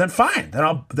 then fine. Then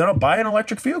I'll buy an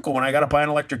electric vehicle when I got to buy an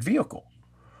electric vehicle.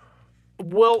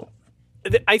 Well,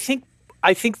 I think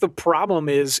the problem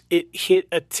is it hit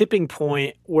a tipping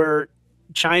point where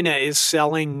China is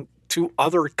selling to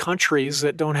other countries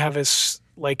that don't have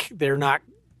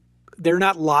they're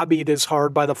not lobbied as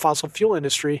hard by the fossil fuel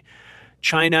industry.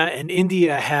 China and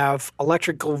India have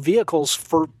electrical vehicles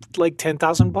for like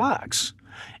 $10,000.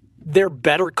 They're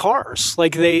better cars.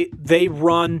 Like they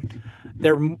run.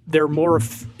 They're more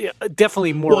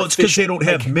definitely more. Well, it's because they don't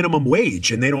have minimum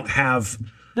wage and they don't have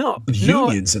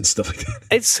unions and stuff like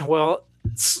that.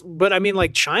 But I mean,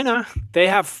 like China, they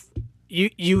have you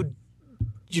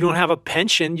don't have a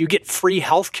pension. You get free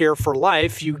health care for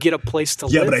life. You get a place to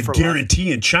live. Yeah, but I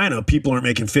guarantee in China, people are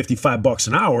making $55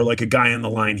 an hour like a guy on the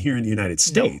line here in the United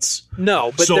States.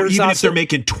 No, but so even if they're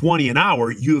making $20 an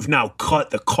hour, you have now cut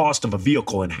the cost of a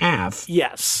vehicle in half.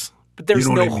 Yes, but there's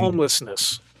no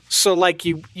homelessness. So like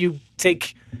you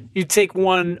take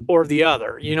one or the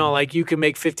other. Like you can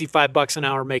make $55 an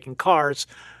hour making cars,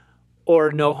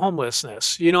 or no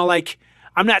homelessness. Like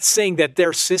I'm not saying that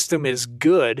their system is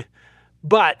good.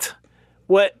 But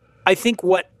what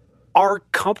our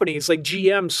companies, like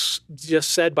GM's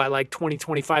just said by like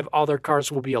 2025, all their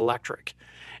cars will be electric.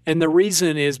 And the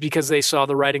reason is because they saw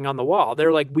the writing on the wall.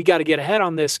 They're like, we got to get ahead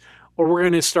on this or we're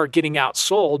going to start getting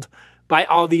outsold by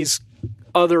all these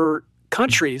other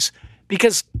countries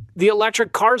because the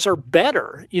electric cars are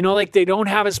better. You know, like they don't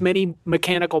have as many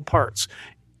mechanical parts.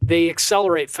 They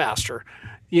accelerate faster.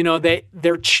 You know,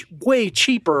 they're way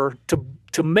cheaper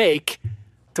to make,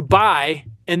 to buy,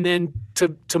 and then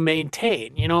to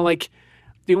maintain. You know, like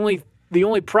the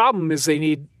only problem is they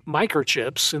need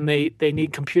microchips and they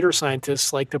need computer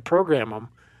scientists like to program them.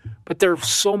 But they're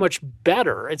so much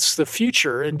better. It's the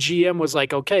future. And GM was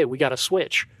like, okay, we got to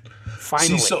switch.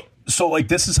 Finally. See, so like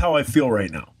this is how I feel right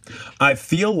now. I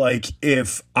feel like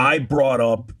if I brought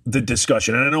up the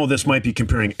discussion, and I know this might be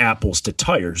comparing apples to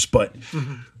tires, but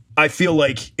I feel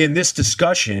like in this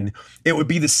discussion, it would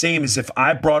be the same as if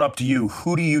I brought up to you,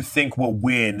 who do you think will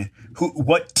win?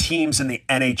 What teams in the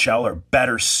NHL are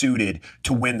better suited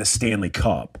to win the Stanley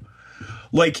Cup?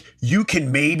 Like, you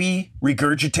can maybe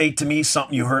regurgitate to me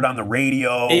something you heard on the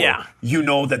radio. Yeah. You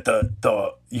know that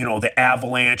the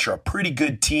Avalanche are a pretty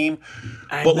good team.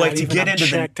 But like to get into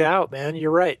checked out, man.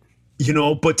 You're right. You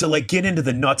know, but to like get into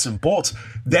the nuts and bolts,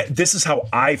 this is how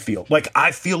I feel. Like,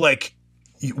 I feel like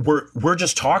we're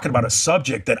just talking about a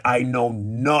subject that I know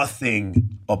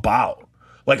nothing about.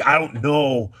 Like, I don't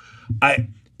know.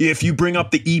 If you bring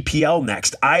up the EPL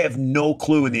next, I have no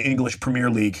clue in the English Premier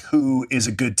League who is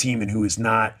a good team and who is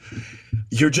not.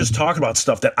 You're just talking about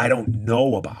stuff that I don't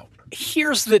know about.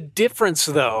 Here's the difference,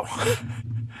 though.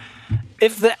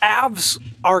 If the Avs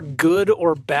are good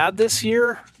or bad this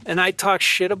year, and I talk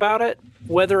shit about it,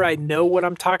 whether I know what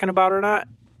I'm talking about or not,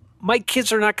 my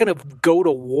kids are not going to go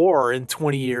to war in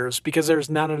 20 years because there's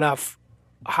not enough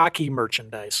hockey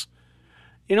merchandise.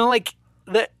 You know, like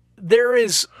there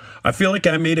is. I feel like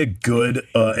I made a good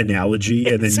analogy,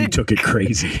 and then you took it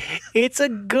crazy. It's a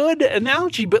good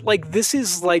analogy, but like this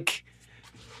is life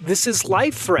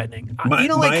threatening.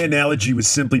 My analogy was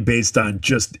simply based on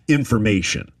just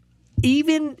information.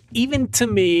 Even to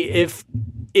me,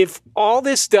 if all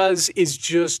this does is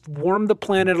just warm the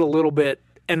planet a little bit,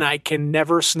 and I can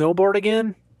never snowboard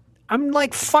again, I'm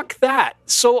like, fuck that.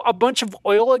 So a bunch of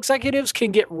oil executives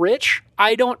can get rich.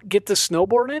 I don't get to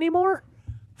snowboard anymore.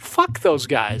 Fuck those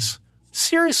guys.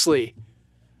 Seriously,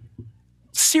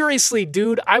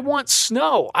 dude, I want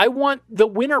snow. I want the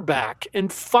winter back,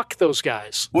 and fuck those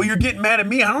guys. Well, you're getting mad at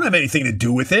me. I don't have anything to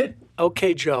do with it.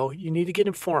 Okay, Joe, you need to get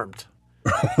informed.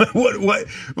 What?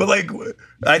 But like,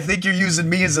 I think you're using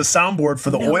me as a soundboard for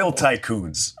the oil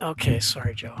tycoons. Okay,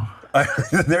 sorry, Joe.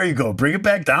 There you go. Bring it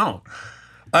back down.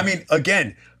 I mean,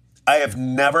 again, I have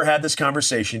never had this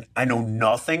conversation. I know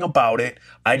nothing about it.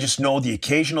 I just know the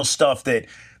occasional stuff that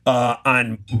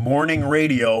on morning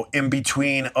radio in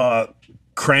between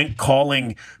crank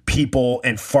calling people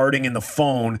and farting in the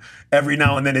phone, every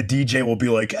now and then a DJ will be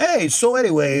like, hey, so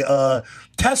anyway,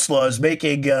 Tesla is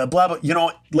making blah, blah, you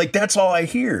know, like that's all I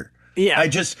hear. Yeah. I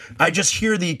just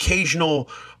hear the occasional,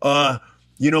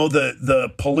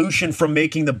 the pollution from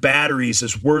making the batteries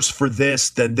is worse for this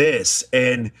than this.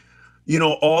 And, you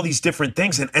know, all these different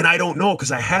things. And I don't know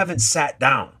because I haven't sat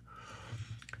down.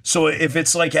 So if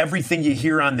it's like everything you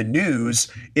hear on the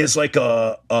news is like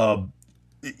a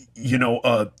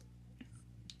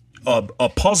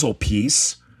puzzle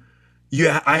piece,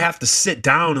 I have to sit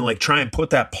down and like try and put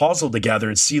that puzzle together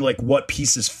and see like what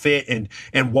pieces fit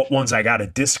and what ones I got to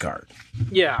discard.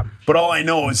 Yeah. But all I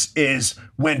know is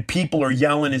when people are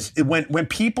yelling is when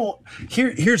people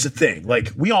here's the thing,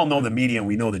 like we all know the media and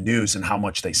we know the news and how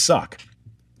much they suck.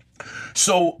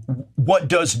 So what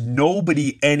does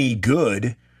nobody any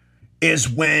good is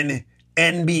when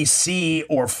NBC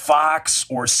or Fox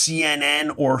or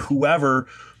CNN or whoever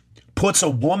puts a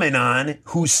woman on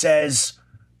who says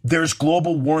there's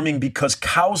global warming because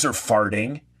cows are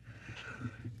farting.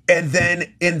 And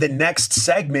then in the next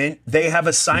segment, they have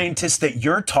a scientist that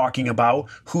you're talking about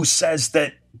who says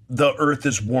that the earth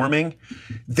is warming.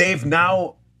 They've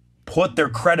now put their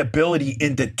credibility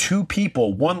into two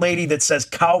people. One lady that says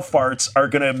cow farts are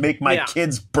going to make my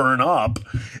kids burn up.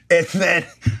 And then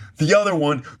the other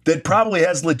one that probably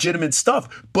has legitimate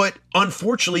stuff. But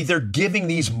unfortunately, they're giving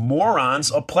these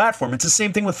morons a platform. It's the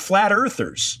same thing with flat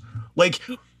earthers. Like,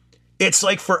 it's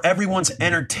like for everyone's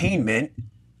entertainment,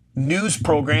 news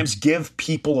programs give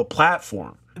people a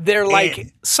platform. They're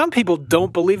like, some people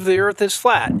don't believe the earth is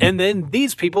flat. And then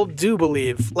these people do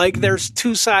believe. Like, there's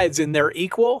two sides and they're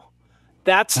equal.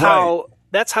 That's how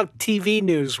TV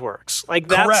news works. Like,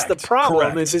 that's the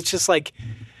problem. Is it's just like,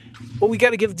 well, we got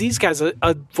to give these guys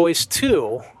a voice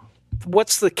too.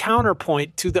 What's the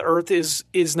counterpoint to the earth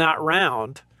is not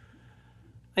round?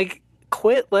 Like,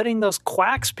 quit letting those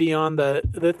quacks be on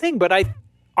the thing. But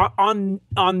on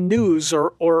news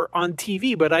or on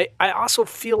TV. But I also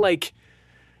feel like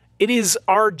it is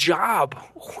our job.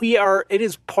 It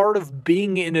is part of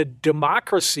being in a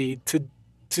democracy to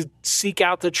seek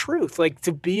out the truth, like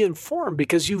to be informed,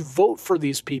 because you vote for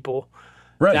these people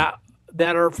Right.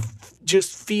 that are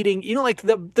just feeding, like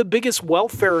the biggest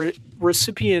welfare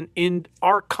recipient in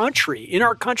our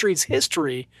country's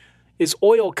history is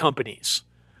oil companies.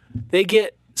 They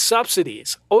get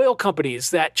subsidies. Oil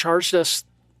companies that charged us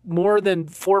more than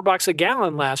 $4 a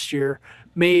gallon last year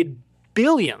made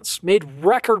billions, made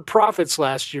record profits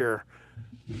last year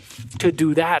to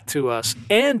do that to us.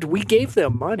 And we gave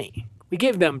them money. We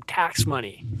gave them tax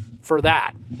money for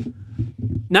that.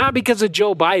 Not because of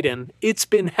Joe Biden. It's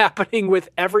been happening with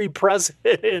every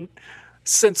president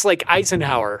since like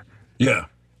Eisenhower. Yeah.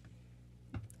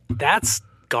 That's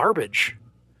garbage.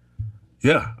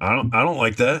 Yeah. I don't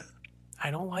like that.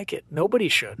 I don't like it. Nobody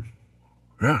should.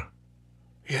 Yeah.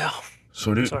 Yeah.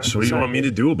 So what do you Sorry. want me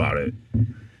to do about it?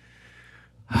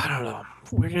 I don't know.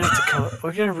 We're gonna have to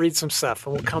we're gonna read some stuff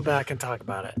and we'll come back and talk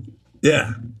about it.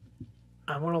 Yeah.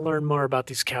 I want to learn more about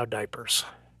these cow diapers.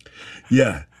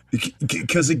 Yeah.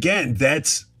 Because again,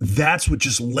 that's what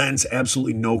just lends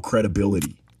absolutely no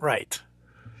credibility. Right.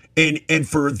 And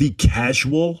for the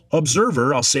casual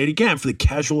observer, I'll say it again, for the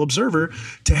casual observer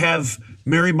to have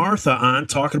Mary Martha on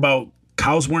talking about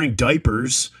cows wearing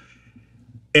diapers,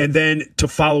 and then to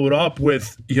follow it up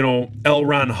with, L.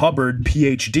 Ron Hubbard,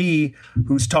 PhD,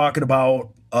 who's talking about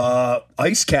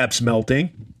ice caps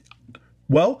melting.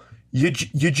 Well, you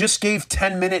just gave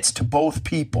 10 minutes to both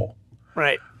people.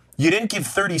 Right. You didn't give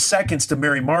 30 seconds to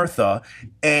Mary Martha,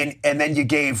 and then you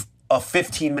gave a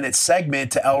 15-minute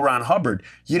segment to L. Ron Hubbard.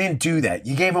 You didn't do that.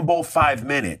 You gave them both 5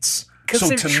 minutes. Because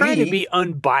they're trying to be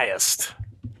unbiased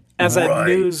as Right.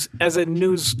 a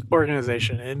news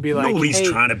organization and be like, Nobody's hey,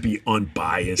 trying to be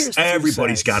unbiased. here's two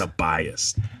Everybody's sides. got a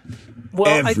bias.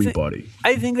 well, Everybody.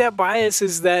 I think that bias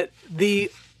is that the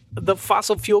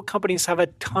fossil fuel companies have a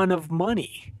ton of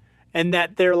money, and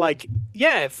that they're like,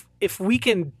 yeah, if we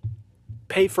can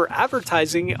pay for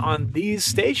advertising on these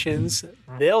stations,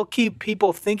 they'll keep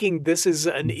people thinking this is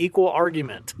an equal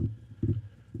argument.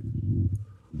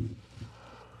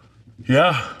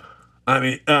 Yeah.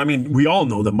 I mean, we all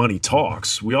know the money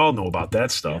talks. We all know about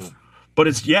that stuff. Yeah. But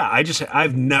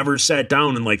I've never sat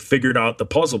down and like figured out the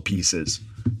puzzle pieces.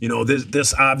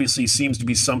 This obviously seems to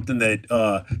be something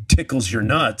that tickles your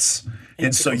nuts.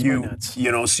 And so tickles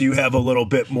my nuts. So you have a little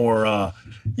bit more,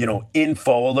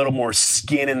 info, a little more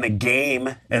skin in the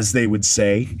game, as they would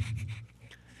say.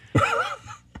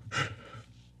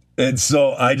 And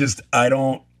so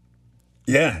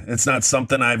it's not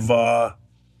something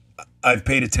I've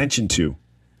paid attention to.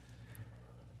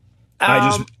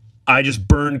 I just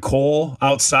burn coal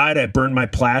outside. I burn my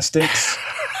plastics.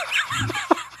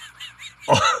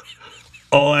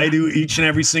 All I do each and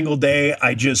every single day,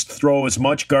 I just throw as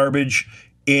much garbage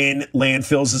in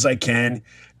landfills as I can,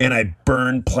 and I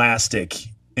burn plastic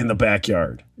in the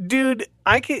backyard. Dude,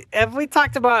 have we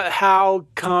talked about how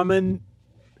common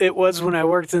it was when I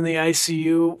worked in the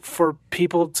ICU for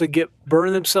people to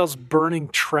burn themselves burning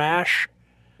trash?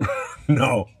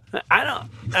 No. I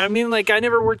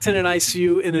never worked in an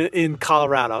ICU in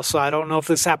Colorado, so I don't know if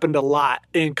this happened a lot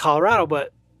in Colorado,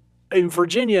 but in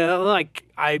Virginia, like,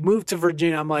 I moved to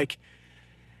Virginia, I'm like,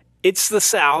 it's the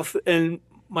South, and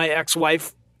my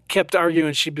ex-wife kept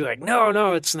arguing. She'd be like,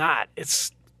 no, it's not.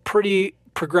 It's pretty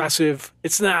progressive.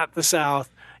 It's not the South.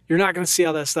 You're not going to see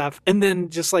all that stuff. And then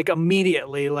just like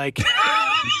immediately, like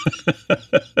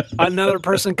another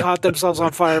person caught themselves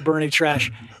on fire burning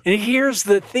trash. And here's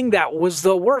the thing that was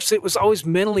the worst. It was always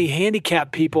mentally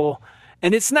handicapped people.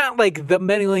 And it's not like the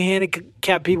mentally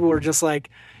handicapped people were just like,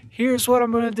 here's what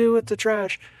I'm going to do with the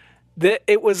trash.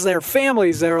 It was their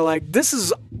families that were like, this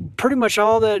is pretty much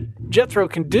all that Jethro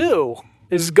can do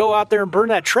is go out there and burn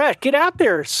that trash. Get out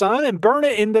there, son, and burn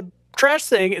it in the trash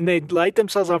thing. And they'd light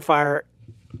themselves on fire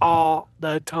all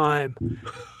the time.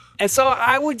 And so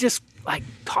I would just like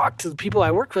talk to the people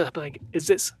I work with. I'd be like,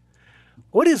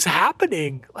 what is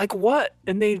happening? Like, what?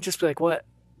 And they'd just be like, what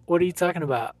are you talking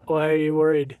about? Why are you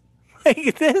worried?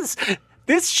 Like,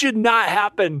 this should not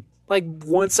happen. Like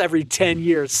once every 10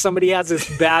 years, somebody has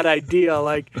this bad idea.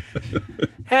 Like,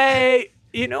 hey,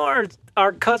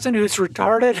 our cousin who's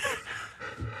retarded,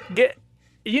 what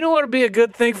would be a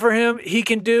good thing for him? He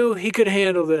could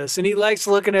handle this. And he likes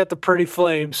looking at the pretty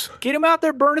flames. Get him out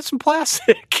there burning some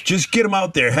plastic. Just get him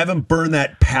out there. Have him burn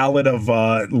that pallet of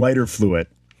lighter fluid.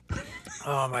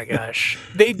 Oh my gosh.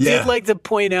 They did like to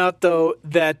point out though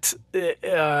that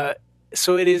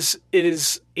So it is,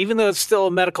 even though it's still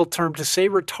a medical term to say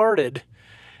retarded,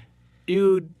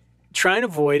 you try and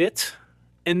avoid it,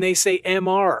 and they say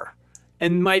MR.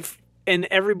 And and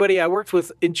everybody I worked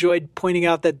with enjoyed pointing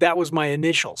out that was my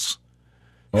initials.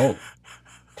 Oh.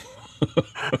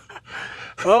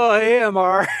 Oh, hey,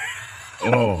 MR.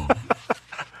 Oh.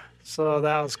 So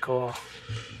that was cool.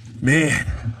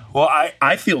 Man. Well,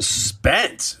 I feel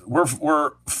spent.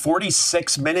 We're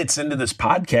 46 minutes into this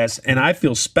podcast, and I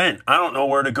feel spent. I don't know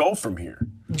where to go from here.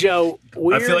 Joe,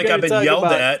 I feel like I've been yelled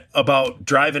at about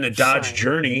driving a Dodge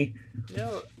Journey.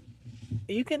 No,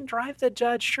 you can drive the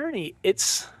Dodge Journey.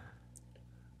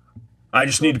 I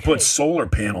just need to put solar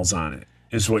panels on it,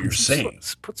 is what you're saying.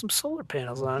 Put some solar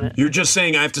panels on it. You're just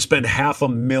saying I have to spend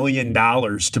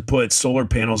 $500,000 to put solar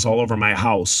panels all over my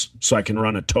house so I can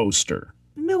run a toaster.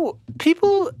 No,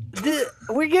 people,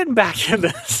 we're getting back to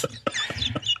this.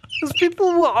 Because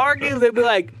people will argue, they'll be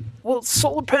like, well,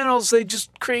 solar panels, they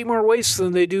just create more waste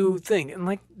than they do thing. And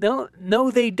like,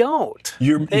 no, they don't.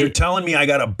 You're telling me I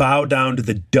got to bow down to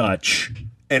the Dutch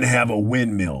and have a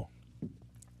windmill.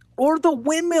 Or the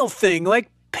windmill thing. Like,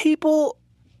 people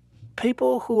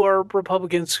who are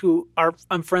Republicans who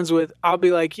I'm friends with, I'll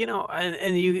be like,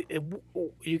 and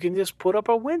you can just put up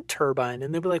a wind turbine,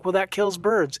 and they'll be like, well, that kills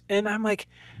birds. And I'm like,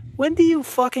 when do you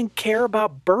fucking care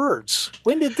about birds?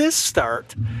 When did this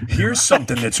start? Here's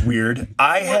something that's weird.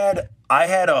 I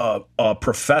had a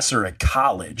professor at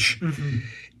college,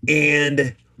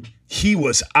 and he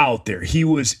was out there. He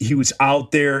was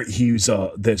out there. He was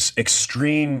this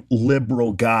extreme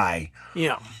liberal guy.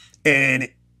 Yeah, and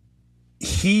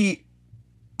he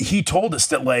told us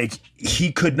that like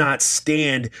he could not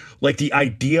stand, like, the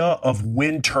idea of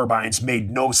wind turbines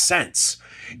made no sense,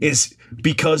 is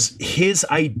because his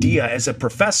idea as a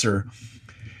professor,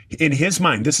 in his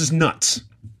mind, this is nuts.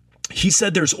 He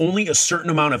said there's only a certain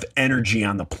amount of energy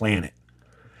on the planet.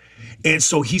 And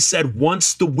so he said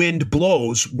once the wind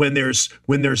blows, when there's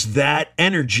that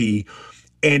energy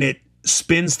and it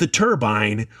spins the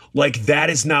turbine, like, that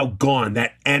is now gone.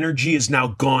 That energy is now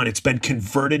gone. It's been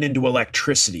converted into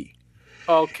electricity.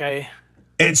 Okay.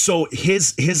 And so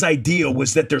his idea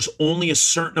was that there's only a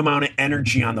certain amount of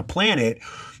energy on the planet,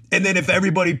 and then if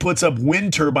everybody puts up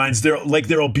wind turbines,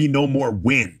 there'll be no more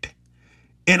wind.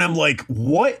 And I'm like,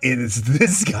 what is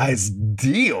this guy's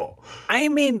deal? I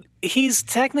mean, he's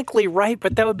technically right,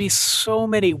 but that would be so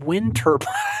many wind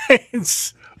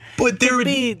turbines. But there would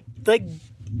be like.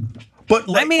 But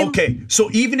like, I mean, okay, so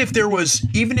even if there was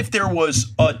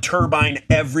a turbine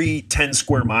every 10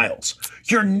 square miles,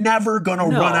 you're never gonna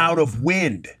run out of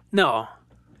wind. No.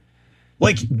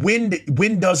 Like,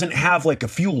 wind doesn't have like a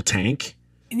fuel tank.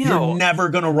 No. You're never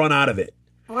gonna run out of it.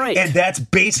 Right. And that's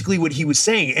basically what he was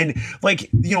saying. And like,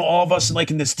 all of us,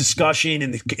 like, in this discussion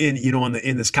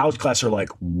in this couch class are like,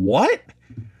 what?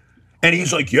 And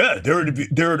he's like, yeah, there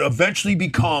would eventually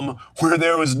become where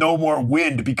there was no more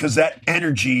wind because that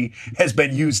energy has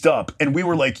been used up. And we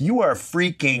were like, you are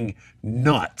freaking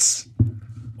nuts.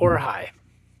 Or high.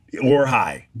 Or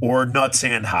high. Or nuts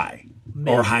and high.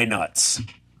 Maybe. Or high nuts.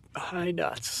 High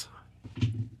nuts.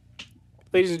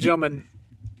 Ladies and gentlemen,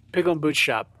 Pickle and Boot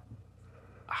Shop.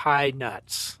 High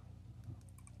nuts.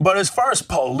 But as far as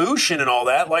pollution and all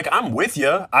that, like, I'm with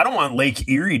you. I don't want Lake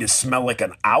Erie to smell like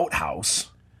an outhouse.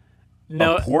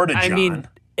 No, I mean,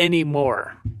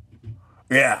 anymore.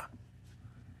 Yeah.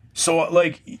 So,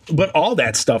 like, but all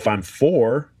that stuff I'm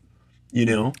for,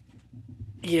 Yeah.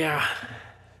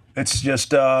 It's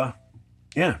just,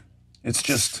 it's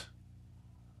just.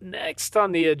 Next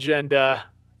on the agenda,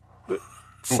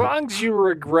 songs you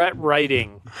regret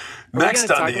writing. Next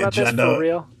on the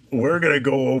agenda, we're going to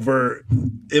go over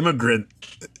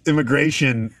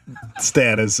immigration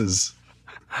statuses.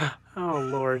 Oh,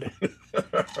 Lord.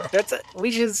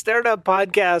 We should start a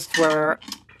podcast where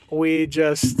we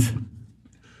just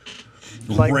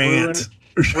rant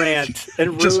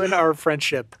and ruin our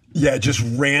friendship. Yeah, just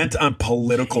rant on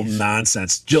political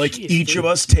nonsense. Like, each of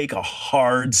us take a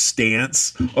hard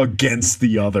stance against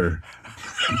the other.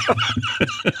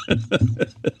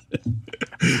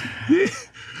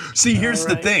 See, here's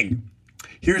the thing.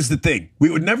 Here's the thing. We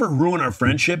would never ruin our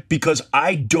friendship because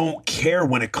I don't care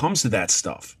when it comes to that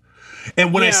stuff.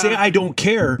 And when I say I don't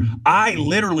care, I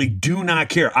literally do not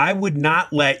care. I would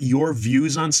not let your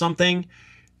views on something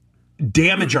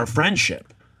damage our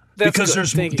friendship. That's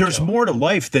because good. there's more to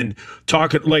life than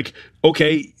talking, like,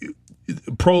 okay,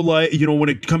 pro-life, when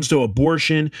it comes to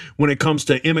abortion, when it comes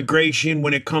to immigration,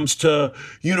 when it comes to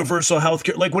universal health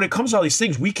care, like, when it comes to all these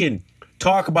things, we can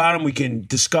talk about them, we can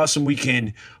discuss them, we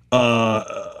can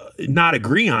not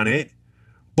agree on it.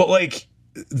 But, like,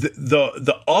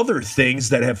 the other things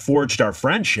that have forged our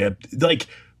friendship, like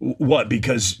what?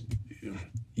 Because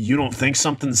you don't think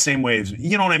something the same way as,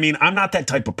 you know what I mean? I'm not that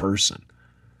type of person.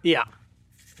 Yeah.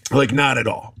 Like, not at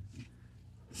all.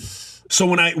 So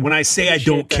when I say I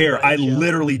don't care, I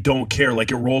literally don't care.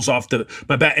 Like, it rolls off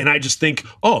my back, and I just think,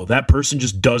 oh, that person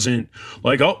just doesn't,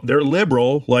 like, oh, they're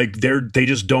liberal, like they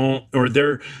just don't, or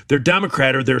they're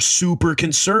Democrat, or they're super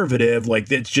conservative.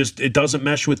 Like, it doesn't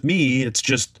mesh with me. It's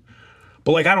just,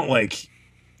 but like, I don't like,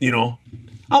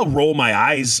 I'll roll my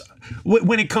eyes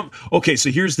when it comes. Okay,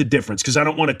 so here's the difference, because I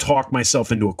don't want to talk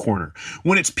myself into a corner.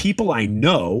 When it's people I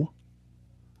know,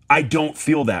 I don't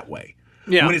feel that way.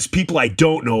 Yeah. When it's people I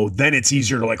don't know, then it's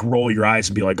easier to like roll your eyes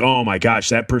and be like, oh my gosh,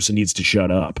 that person needs to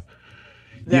shut up.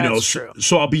 That's true.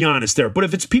 So I'll be honest there. But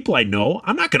if it's people I know,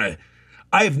 I'm not gonna.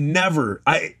 I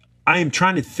am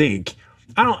trying to think.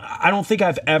 I don't think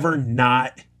I've ever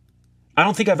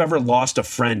lost a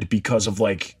friend because of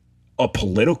like a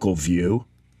political view.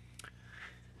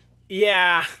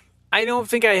 Yeah, I don't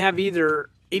think I have either.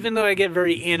 Even though I get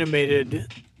very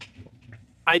animated,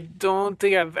 I don't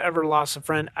think I've ever lost a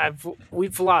friend.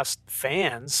 We've lost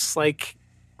fans. Like,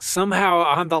 somehow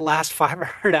on the last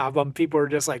 500 album, people were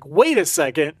just like, wait a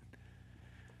second.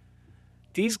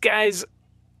 These guys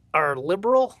are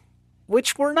liberal?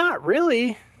 Which we're not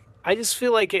really. I just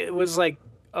feel like it was like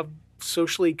a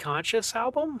socially conscious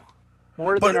album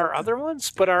more than our other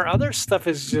ones. But our other stuff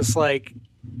is just like...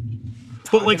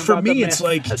 But like for me, it's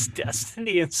like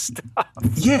Destiny and stuff.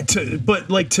 Yeah, but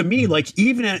like to me, like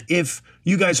even if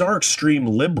you guys are extreme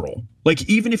liberal, like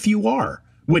even if you are,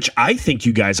 which I think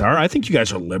you guys are, I think you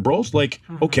guys are liberals. Like,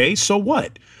 okay, so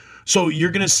what? So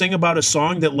you're gonna sing about a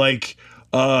song that like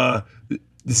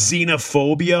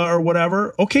xenophobia or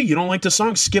whatever? Okay, you don't like the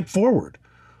song, skip forward.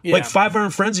 Yeah. Like 5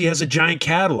 Iron Frenzy has a giant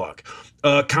catalog.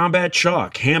 Combat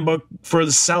Chuck, Handbook for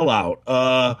the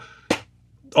Sellout.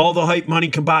 All the Hype Money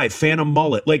Can Buy, Phantom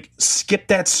Mullet, like skip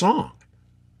that song.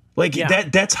 Like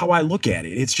that's how I look at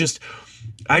it. It's just,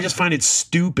 I just find it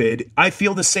stupid. I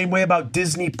feel the same way about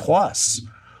Disney Plus.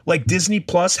 Like Disney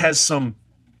Plus has some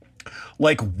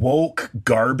like woke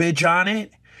garbage on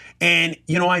it. And,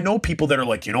 I know people that are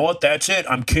like, you know what, that's it.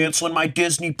 I'm canceling my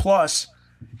Disney Plus.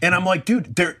 And I'm like,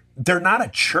 dude, they're not a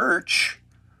church.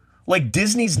 Like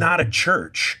Disney's not a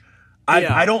church.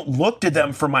 I don't look to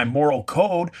them for my moral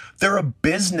code. They're a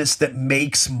business that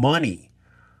makes money.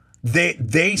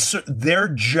 Their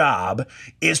job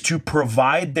is to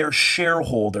provide their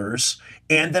shareholders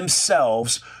and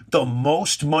themselves the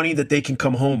most money that they can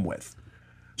come home with.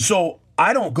 So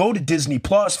I don't go to Disney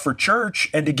Plus for church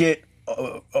and to get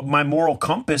my moral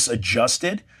compass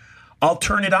adjusted. I'll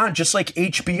turn it on just like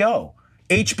HBO.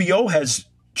 HBO has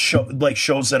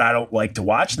shows that I don't like to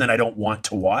watch and that I don't want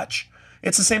to watch.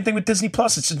 It's the same thing with Disney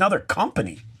Plus. It's another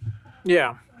company.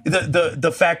 Yeah.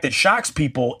 The fact that shocks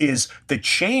people is the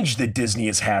change that Disney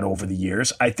has had over the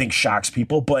years, I think shocks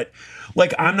people. But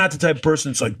like, I'm not the type of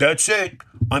person that's like, that's it.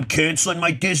 I'm canceling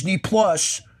my Disney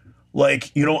Plus.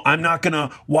 Like, I'm not going to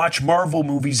watch Marvel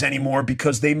movies anymore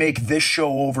because they make this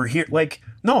show over here. Like,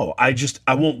 no, I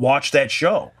won't watch that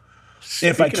show. Speaking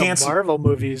if I cancel Marvel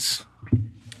movies.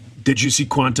 Did you see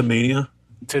Quantumania?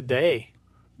 Today.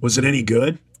 Was it any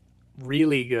good?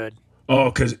 Really good.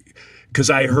 Oh, because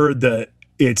I heard that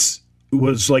it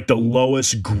was like the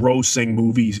lowest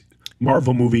grossing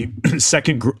Marvel movie,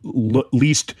 second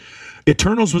least.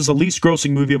 Eternals was the least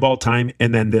grossing movie of all time,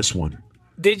 and then this one.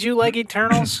 Did you like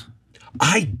Eternals?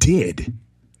 I did.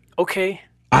 Okay.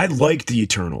 I liked the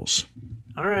Eternals.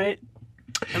 All right.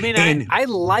 I mean, I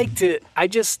liked it. I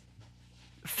just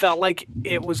felt like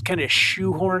it was kind of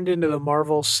shoehorned into the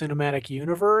Marvel Cinematic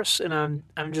Universe, and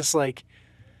I'm just like,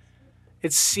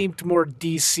 it seemed more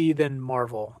DC than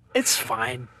Marvel. It's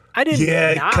fine. I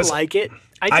didn't not like it.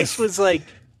 I just was like,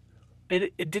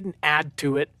 it didn't add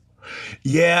to it.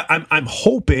 Yeah, I'm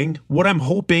hoping. What I'm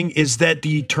hoping is that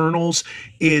the Eternals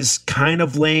is kind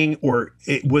of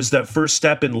it was the first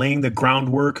step in laying the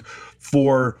groundwork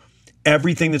for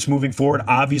everything that's moving forward.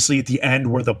 Obviously, at the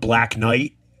end, where the Black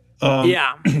Knight,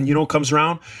 comes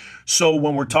around. So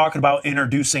when we're talking about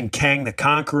introducing Kang the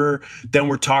Conqueror, then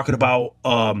we're talking about,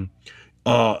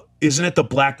 isn't it the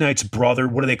Black Knight's brother?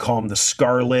 What do they call him? The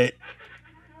Scarlet.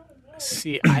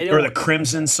 Or the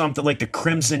Crimson something, like the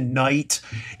Crimson Knight.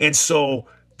 And so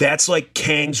that's like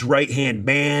Kang's right-hand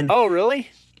man. Oh, really?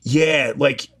 Yeah,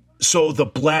 like, so the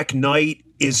Black Knight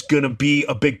is going to be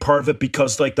a big part of it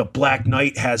because like the Black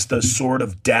Knight has the Sword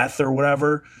of Death or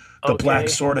whatever. The Black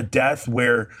Sword of Death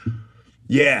where,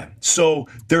 so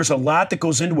there's a lot that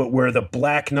goes into it where the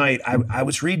Black Knight, I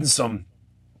was reading some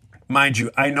mind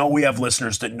you, I know we have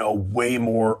listeners that know way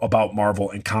more about Marvel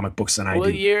and comic books than I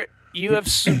Well, do. you have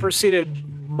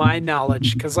superseded my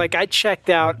knowledge because, like, I checked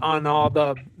out on all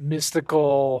the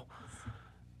mystical,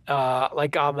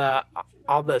 like all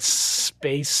the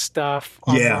space stuff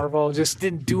on Yeah. Marvel. Just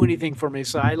didn't do anything for me.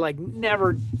 So I like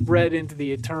never read into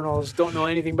the Eternals. Don't know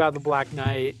anything about the Black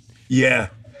Knight. Yeah.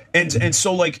 And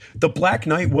so like the Black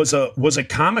Knight was a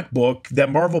comic book that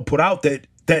Marvel put out that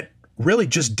really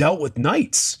just dealt with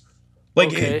knights. Like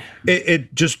Okay.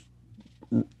 it just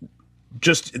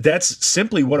that's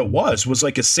simply what it was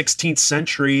like a 16th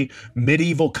century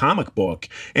medieval comic book,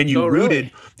 and you Oh,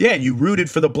 really? rooted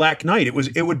for the Black Knight.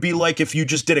 It would be like if you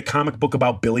just did a comic book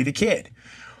about Billy the Kid,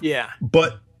 Yeah.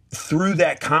 but through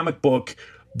that comic book,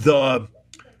 the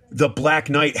Black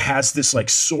Knight has this like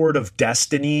sword of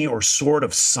destiny or sword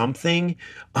of something.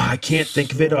 I can't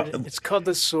think of it. It's called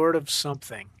the Sword of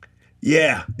Something.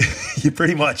 Yeah,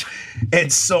 pretty much.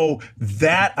 And so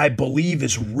that I believe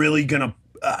is really gonna.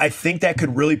 I think that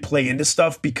could really play into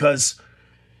stuff because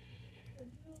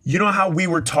you know how we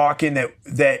were talking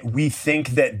that we think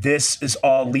that this is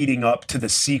all leading up to the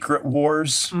Secret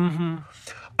Wars. Mm-hmm.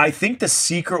 I think the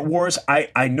Secret Wars.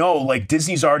 I know like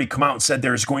Disney's already come out and said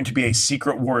there's going to be a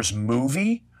Secret Wars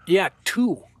movie. Yeah,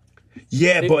 2.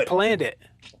 Yeah, They but planned it.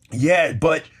 yeah,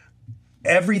 but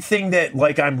everything that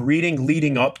like I'm reading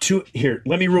leading up to here.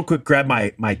 Let me real quick grab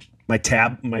my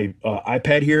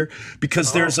iPad here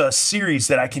because there's a series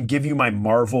that I can give you my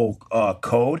Marvel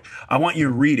code. I want you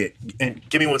to read it and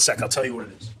give me 1 sec. I'll tell you what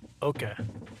it is. Okay.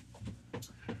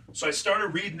 So I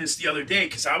started reading this the other day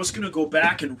because I was going to go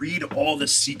back and read all the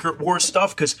Secret Wars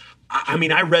stuff because I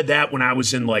mean I read that when I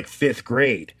was in like 5th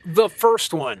grade. The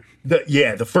first one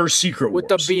The first Secret with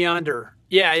the Wars. Beyonder.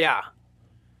 Yeah, yeah.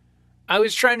 I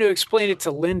was trying to explain it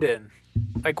to Lyndon,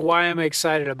 like why I'm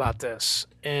excited about this,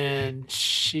 and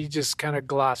she just kind of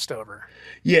glossed over.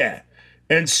 Yeah.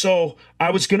 And so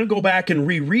I was going to go back and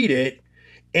reread it.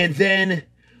 And then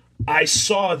I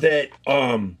saw that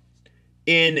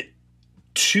in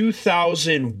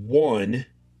 2001,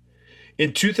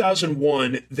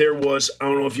 there was, I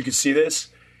don't know if you can see this.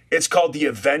 It's called the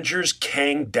Avengers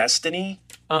Kang Destiny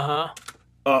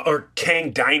or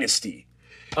Kang Dynasty.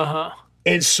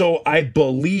 And so I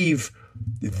believe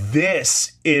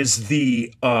this is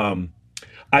like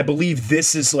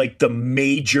the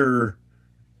major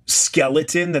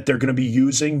skeleton that they're going to be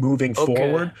using moving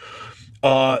forward.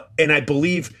 And I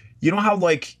believe, you know how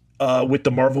like with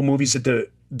the Marvel movies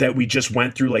that we just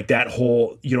went through, like that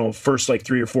whole, first like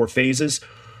 3 or 4 phases.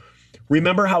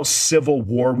 Remember how Civil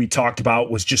War we talked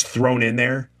about was just thrown in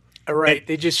there? Right.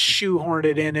 They just shoehorned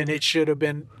it in, and it should have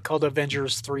been called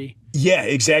Avengers 3. Yeah,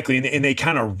 exactly. And they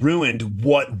kind of ruined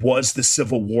what was the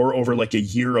Civil War over like a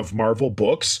year of Marvel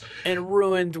books. And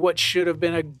ruined what should have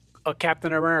been a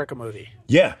Captain America movie.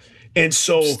 Yeah. And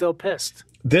so Still pissed.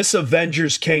 this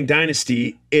Avengers Kang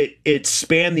Dynasty, it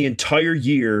spanned the entire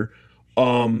year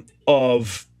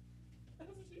of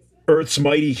Earth's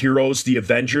Mighty Heroes. The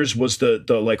Avengers was the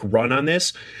like run on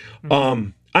this.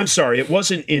 I'm sorry, it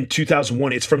wasn't in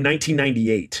 2001. It's from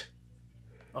 1998.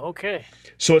 Okay.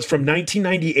 So it's from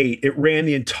 1998. It ran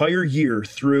the entire year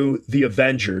through the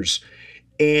Avengers.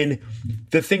 And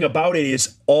the thing about it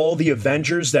is all the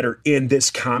Avengers that are in this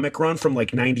comic run from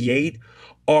like 98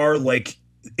 are like,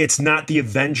 it's not the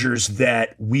Avengers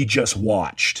that we just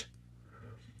watched.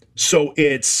 So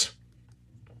it's,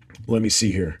 let me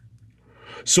see here.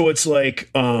 So it's like,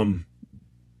 let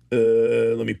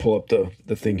me pull up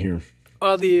the thing here.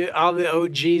 All the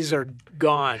OGs are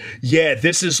gone. Yeah,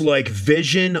 this is like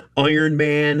Vision, Iron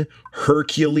Man,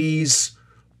 Hercules,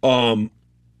 Wasp,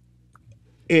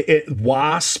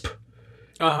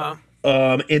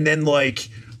 and then like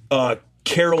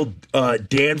Carol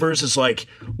Danvers is like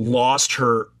lost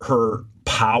her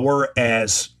power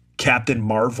as Captain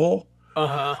Marvel,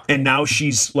 and now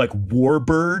she's like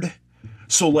Warbird.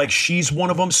 So like she's one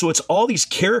of them. So it's all these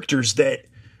characters that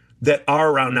are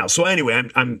around now. So anyway,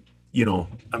 I'm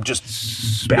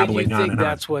just babbling you on think and on.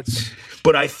 that's what's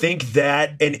But I think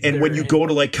that, and when you go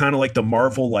to like kind of like the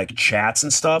Marvel like chats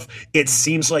and stuff, it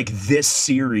seems like this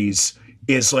series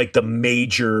is like the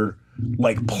major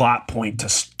like plot point to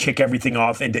kick everything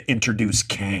off and to introduce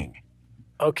Kang.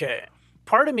 okay.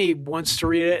 Part of me wants to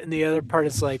read it, and the other part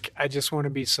is like, I just want to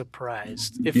be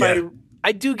surprised. If Yeah.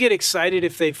 I do get excited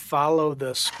if they follow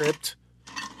the script.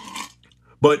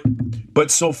 But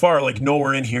so far, like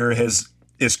nowhere in here is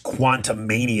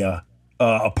Quantumania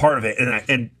a part of it,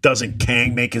 and doesn't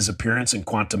Kang make his appearance in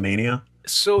Quantumania?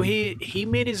 So he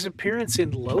made his appearance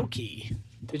in Loki.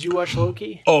 Did you watch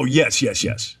Loki? Oh yes.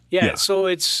 Yeah. So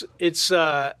it's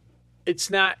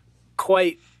not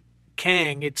quite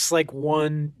Kang, it's like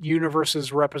one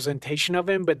universe's representation of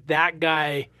him, but that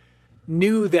guy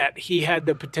knew that he had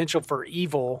the potential for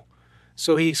evil,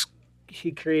 so he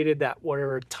created that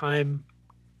whatever time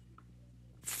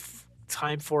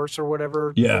force or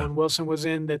whatever Owen Wilson was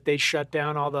in, that they shut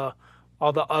down all the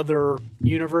other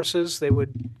universes. They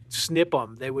would snip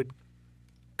them. They would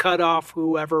cut off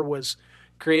whoever was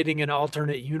creating an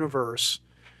alternate universe,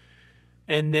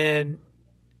 and then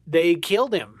they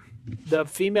killed him. The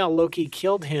female Loki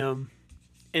killed him,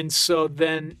 and so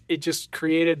then it just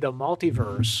created the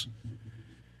multiverse.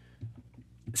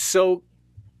 So,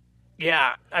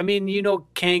 yeah, I mean,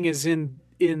 Kang is in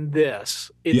this.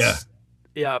 It's,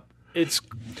 it's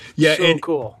so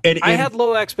cool. And I had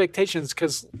low expectations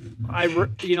because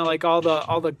like all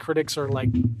the critics are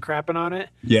like crapping on it.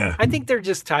 Yeah, I think they're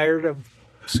just tired of.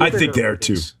 I think they are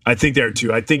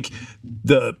too. I think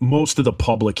the most of the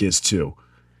public is too.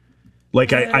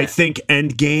 Like I think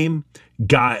Endgame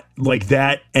got like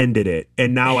that ended it,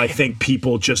 and now I think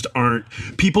people just aren't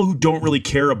people who don't really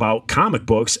care about comic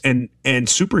books and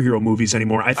superhero movies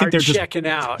anymore. I think they're just checking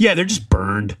out. Yeah, they're just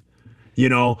burned.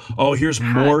 Here's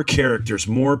more characters,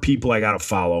 more people I got to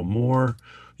follow, more.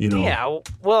 Yeah,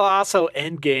 well, also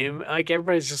Endgame. Like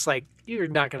everybody's just like, you're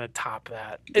not going to top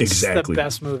that. It's the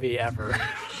best movie ever.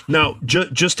 Now,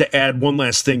 just to add one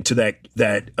last thing to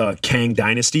that Kang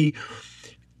Dynasty.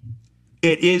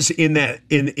 It is in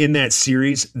that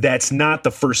series. That's not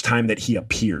the first time that he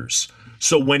appears.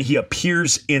 So when he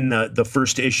appears in the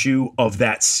first issue of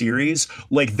that series,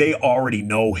 like they already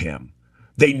know him.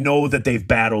 They know that they've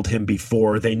battled him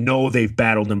before. They know they've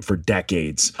battled him for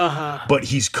decades. But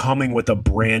he's coming with a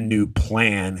brand new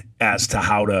plan as to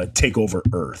how to take over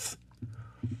Earth.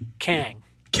 Kang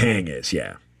is,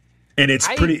 yeah. And it's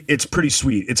pretty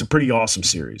sweet. It's a pretty awesome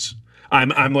series.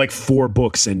 I'm like 4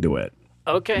 books into it.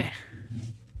 Okay.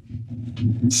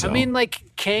 So. I mean, like,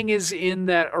 Kang is in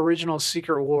that original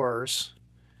Secret Wars,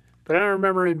 but I don't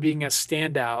remember him being a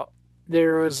standout.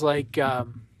 There was, like,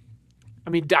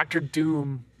 Dr.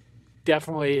 Doom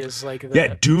definitely is, like...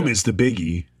 Doom is the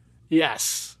biggie.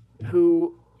 Yes.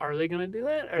 Who, are they going to do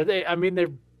that? Are they,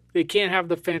 they can't have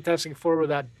the Fantastic Four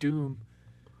without Doom.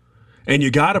 And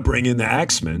you got to bring in the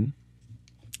X-Men.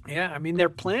 Yeah, they're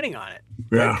planning on it.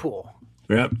 Yeah. Deadpool.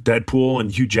 Yep, Deadpool,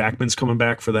 and Hugh Jackman's coming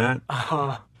back for that.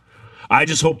 I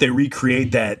just hope they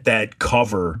recreate that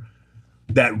cover,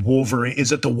 that Wolverine.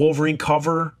 Is it the Wolverine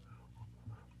cover?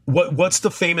 What's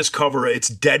the famous cover? It's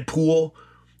Deadpool.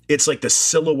 It's like the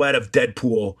silhouette of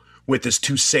Deadpool with his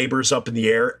 2 sabers up in the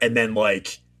air, and then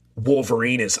like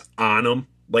Wolverine is on him,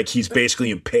 like he's basically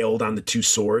impaled on the 2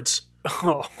 swords.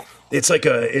 Oh. It's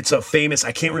a famous.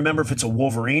 I can't remember if it's a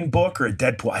Wolverine book or a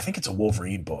Deadpool. I think it's a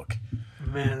Wolverine book.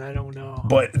 Man, I don't know.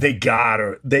 But they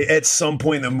at some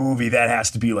point in the movie that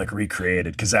has to be like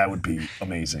recreated because that would be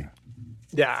amazing.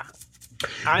 Yeah,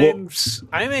 I'm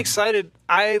excited.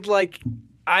 I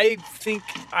think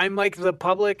I'm like the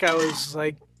public. I was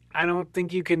like, I don't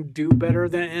think you can do better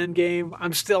than Endgame.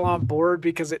 I'm still on board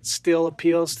because it still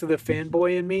appeals to the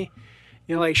fanboy in me.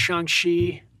 Like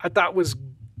Shang-Chi, I thought was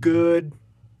good.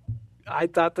 I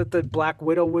thought that the Black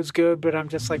Widow was good, but I'm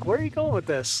just like, where are you going with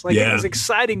this? Like, It was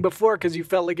exciting before because you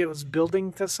felt like it was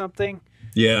building to something.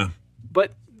 Yeah.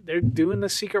 But they're doing the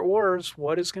Secret Wars.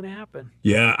 What is going to happen?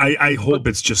 Yeah, I hope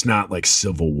it's just not like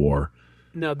Civil War.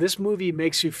 No, this movie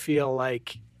makes you feel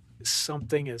like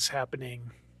something is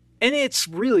happening. And it's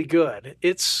really good.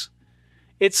 It's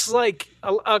like,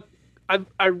 I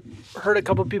heard a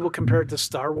couple people compare it to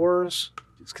Star Wars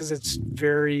just because it's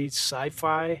very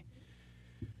sci-fi.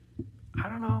 I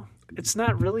don't know. It's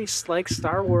not really like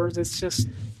Star Wars. It's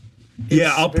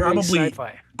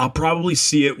I'll probably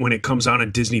see it when it comes out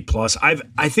on Disney Plus.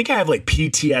 I think I have like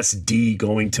PTSD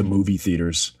going to movie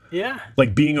theaters. Yeah.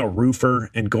 Like being a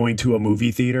roofer and going to a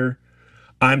movie theater.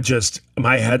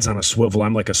 My head's on a swivel.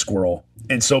 I'm like a squirrel.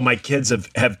 And so my kids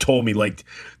have told me like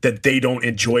that they don't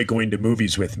enjoy going to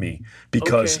movies with me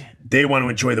because they want to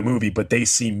enjoy the movie, but they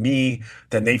see me,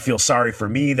 then they feel sorry for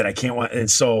me that I can't want. And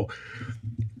so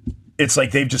it's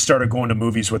like they've just started going to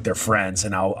movies with their friends,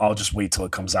 and I'll just wait till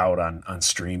it comes out on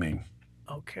streaming.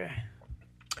 Okay.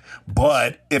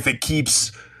 But if it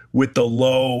keeps with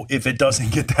if it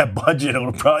doesn't get that budget,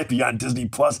 it'll probably be on Disney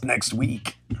Plus next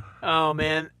week. Oh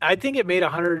man, I think it made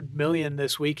 $100 million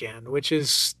this weekend, which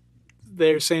is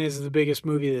they're saying is the biggest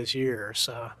movie this year.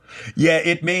 So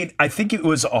yeah, I think it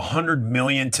was $100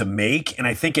 million to make, and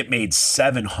I think it made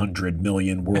 $700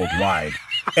 million worldwide.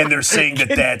 And they're saying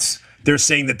that's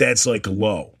like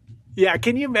low. Yeah,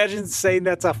 can you imagine saying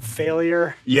that's a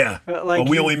failure? Yeah, but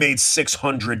we only made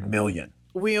 $600 million.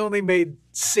 We only made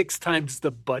 6 times the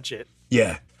budget.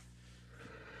 Yeah.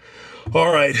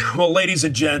 All right. Well, ladies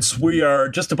and gents, we are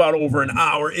just about over an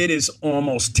hour. It is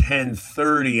almost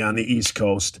 10:30 on the East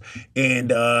Coast.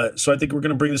 And so I think we're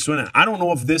going to bring this to an end. I don't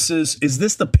know if this is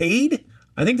this the paid?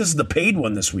 I think this is the paid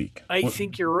one this week. I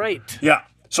think you're right. Yeah.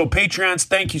 So Patreons,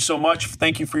 thank you so much.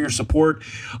 Thank you for your support.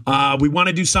 We want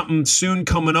to do something soon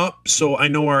coming up. So I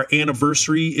know our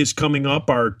anniversary is coming up,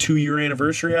 our 2-year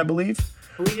anniversary, I believe.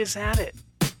 We just had it.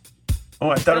 Oh,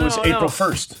 I thought it was No. April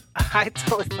 1st. I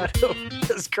totally thought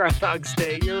it was Groundhog's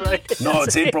Day. You're right. No,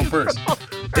 it's April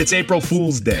 1st. It's April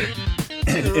Fool's Day.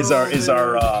 is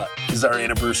our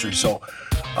anniversary. So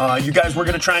you guys, we're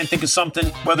gonna try and think of something,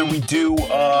 whether we do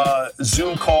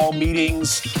Zoom call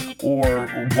meetings or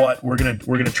what. We're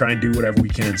gonna try and do whatever we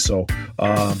can. So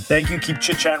thank you. Keep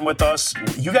chit chatting with us.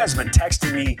 You guys have been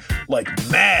texting me like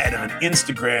mad on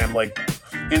Instagram, like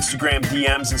Instagram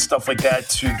DMs and stuff like that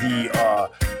to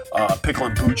the Pickle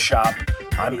and Boot Shop.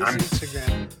 I'm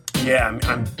Instagram. Yeah,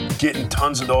 I'm getting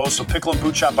tons of those. So Pickle and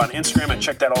Boot Shop on Instagram, I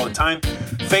check that all the time.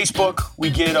 Facebook, we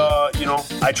get,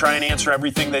 I try and answer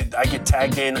everything that I get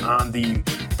tagged in on the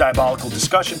Diabolical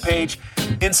Discussion page.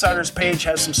 Insiders page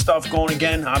has some stuff going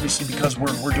again, obviously because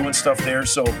we're doing stuff there.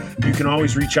 So you can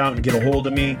always reach out and get a hold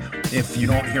of me if you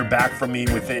don't hear back from me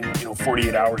within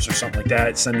 48 hours or something like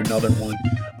that. Send another one.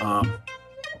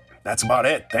 That's about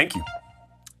it. Thank you.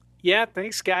 Yeah,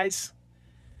 thanks, guys.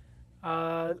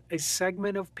 A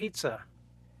segment of pizza.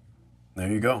 There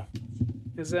you go.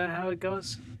 Is that how it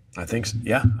goes? I think so.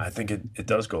 Yeah, I think it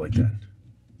does go like that.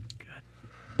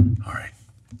 Good. All right.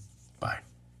 Bye.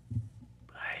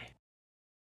 Bye.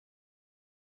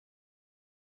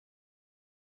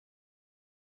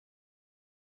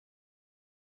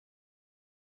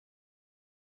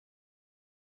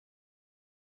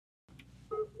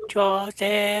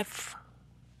 Joseph.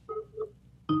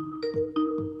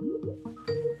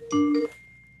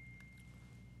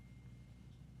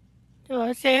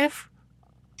 Joseph.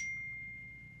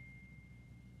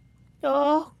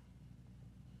 No.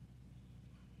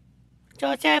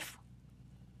 Joseph.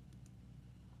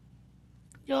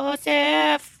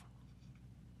 Joseph.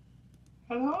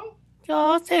 Hello?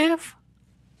 Joseph.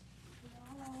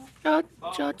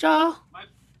 Jo.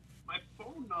 My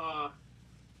phone,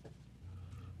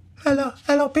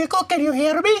 Hello, Pickle, can you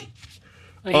hear me?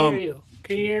 I hear you.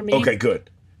 Can you hear me? Okay, good.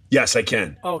 Yes, I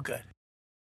can. Oh, good.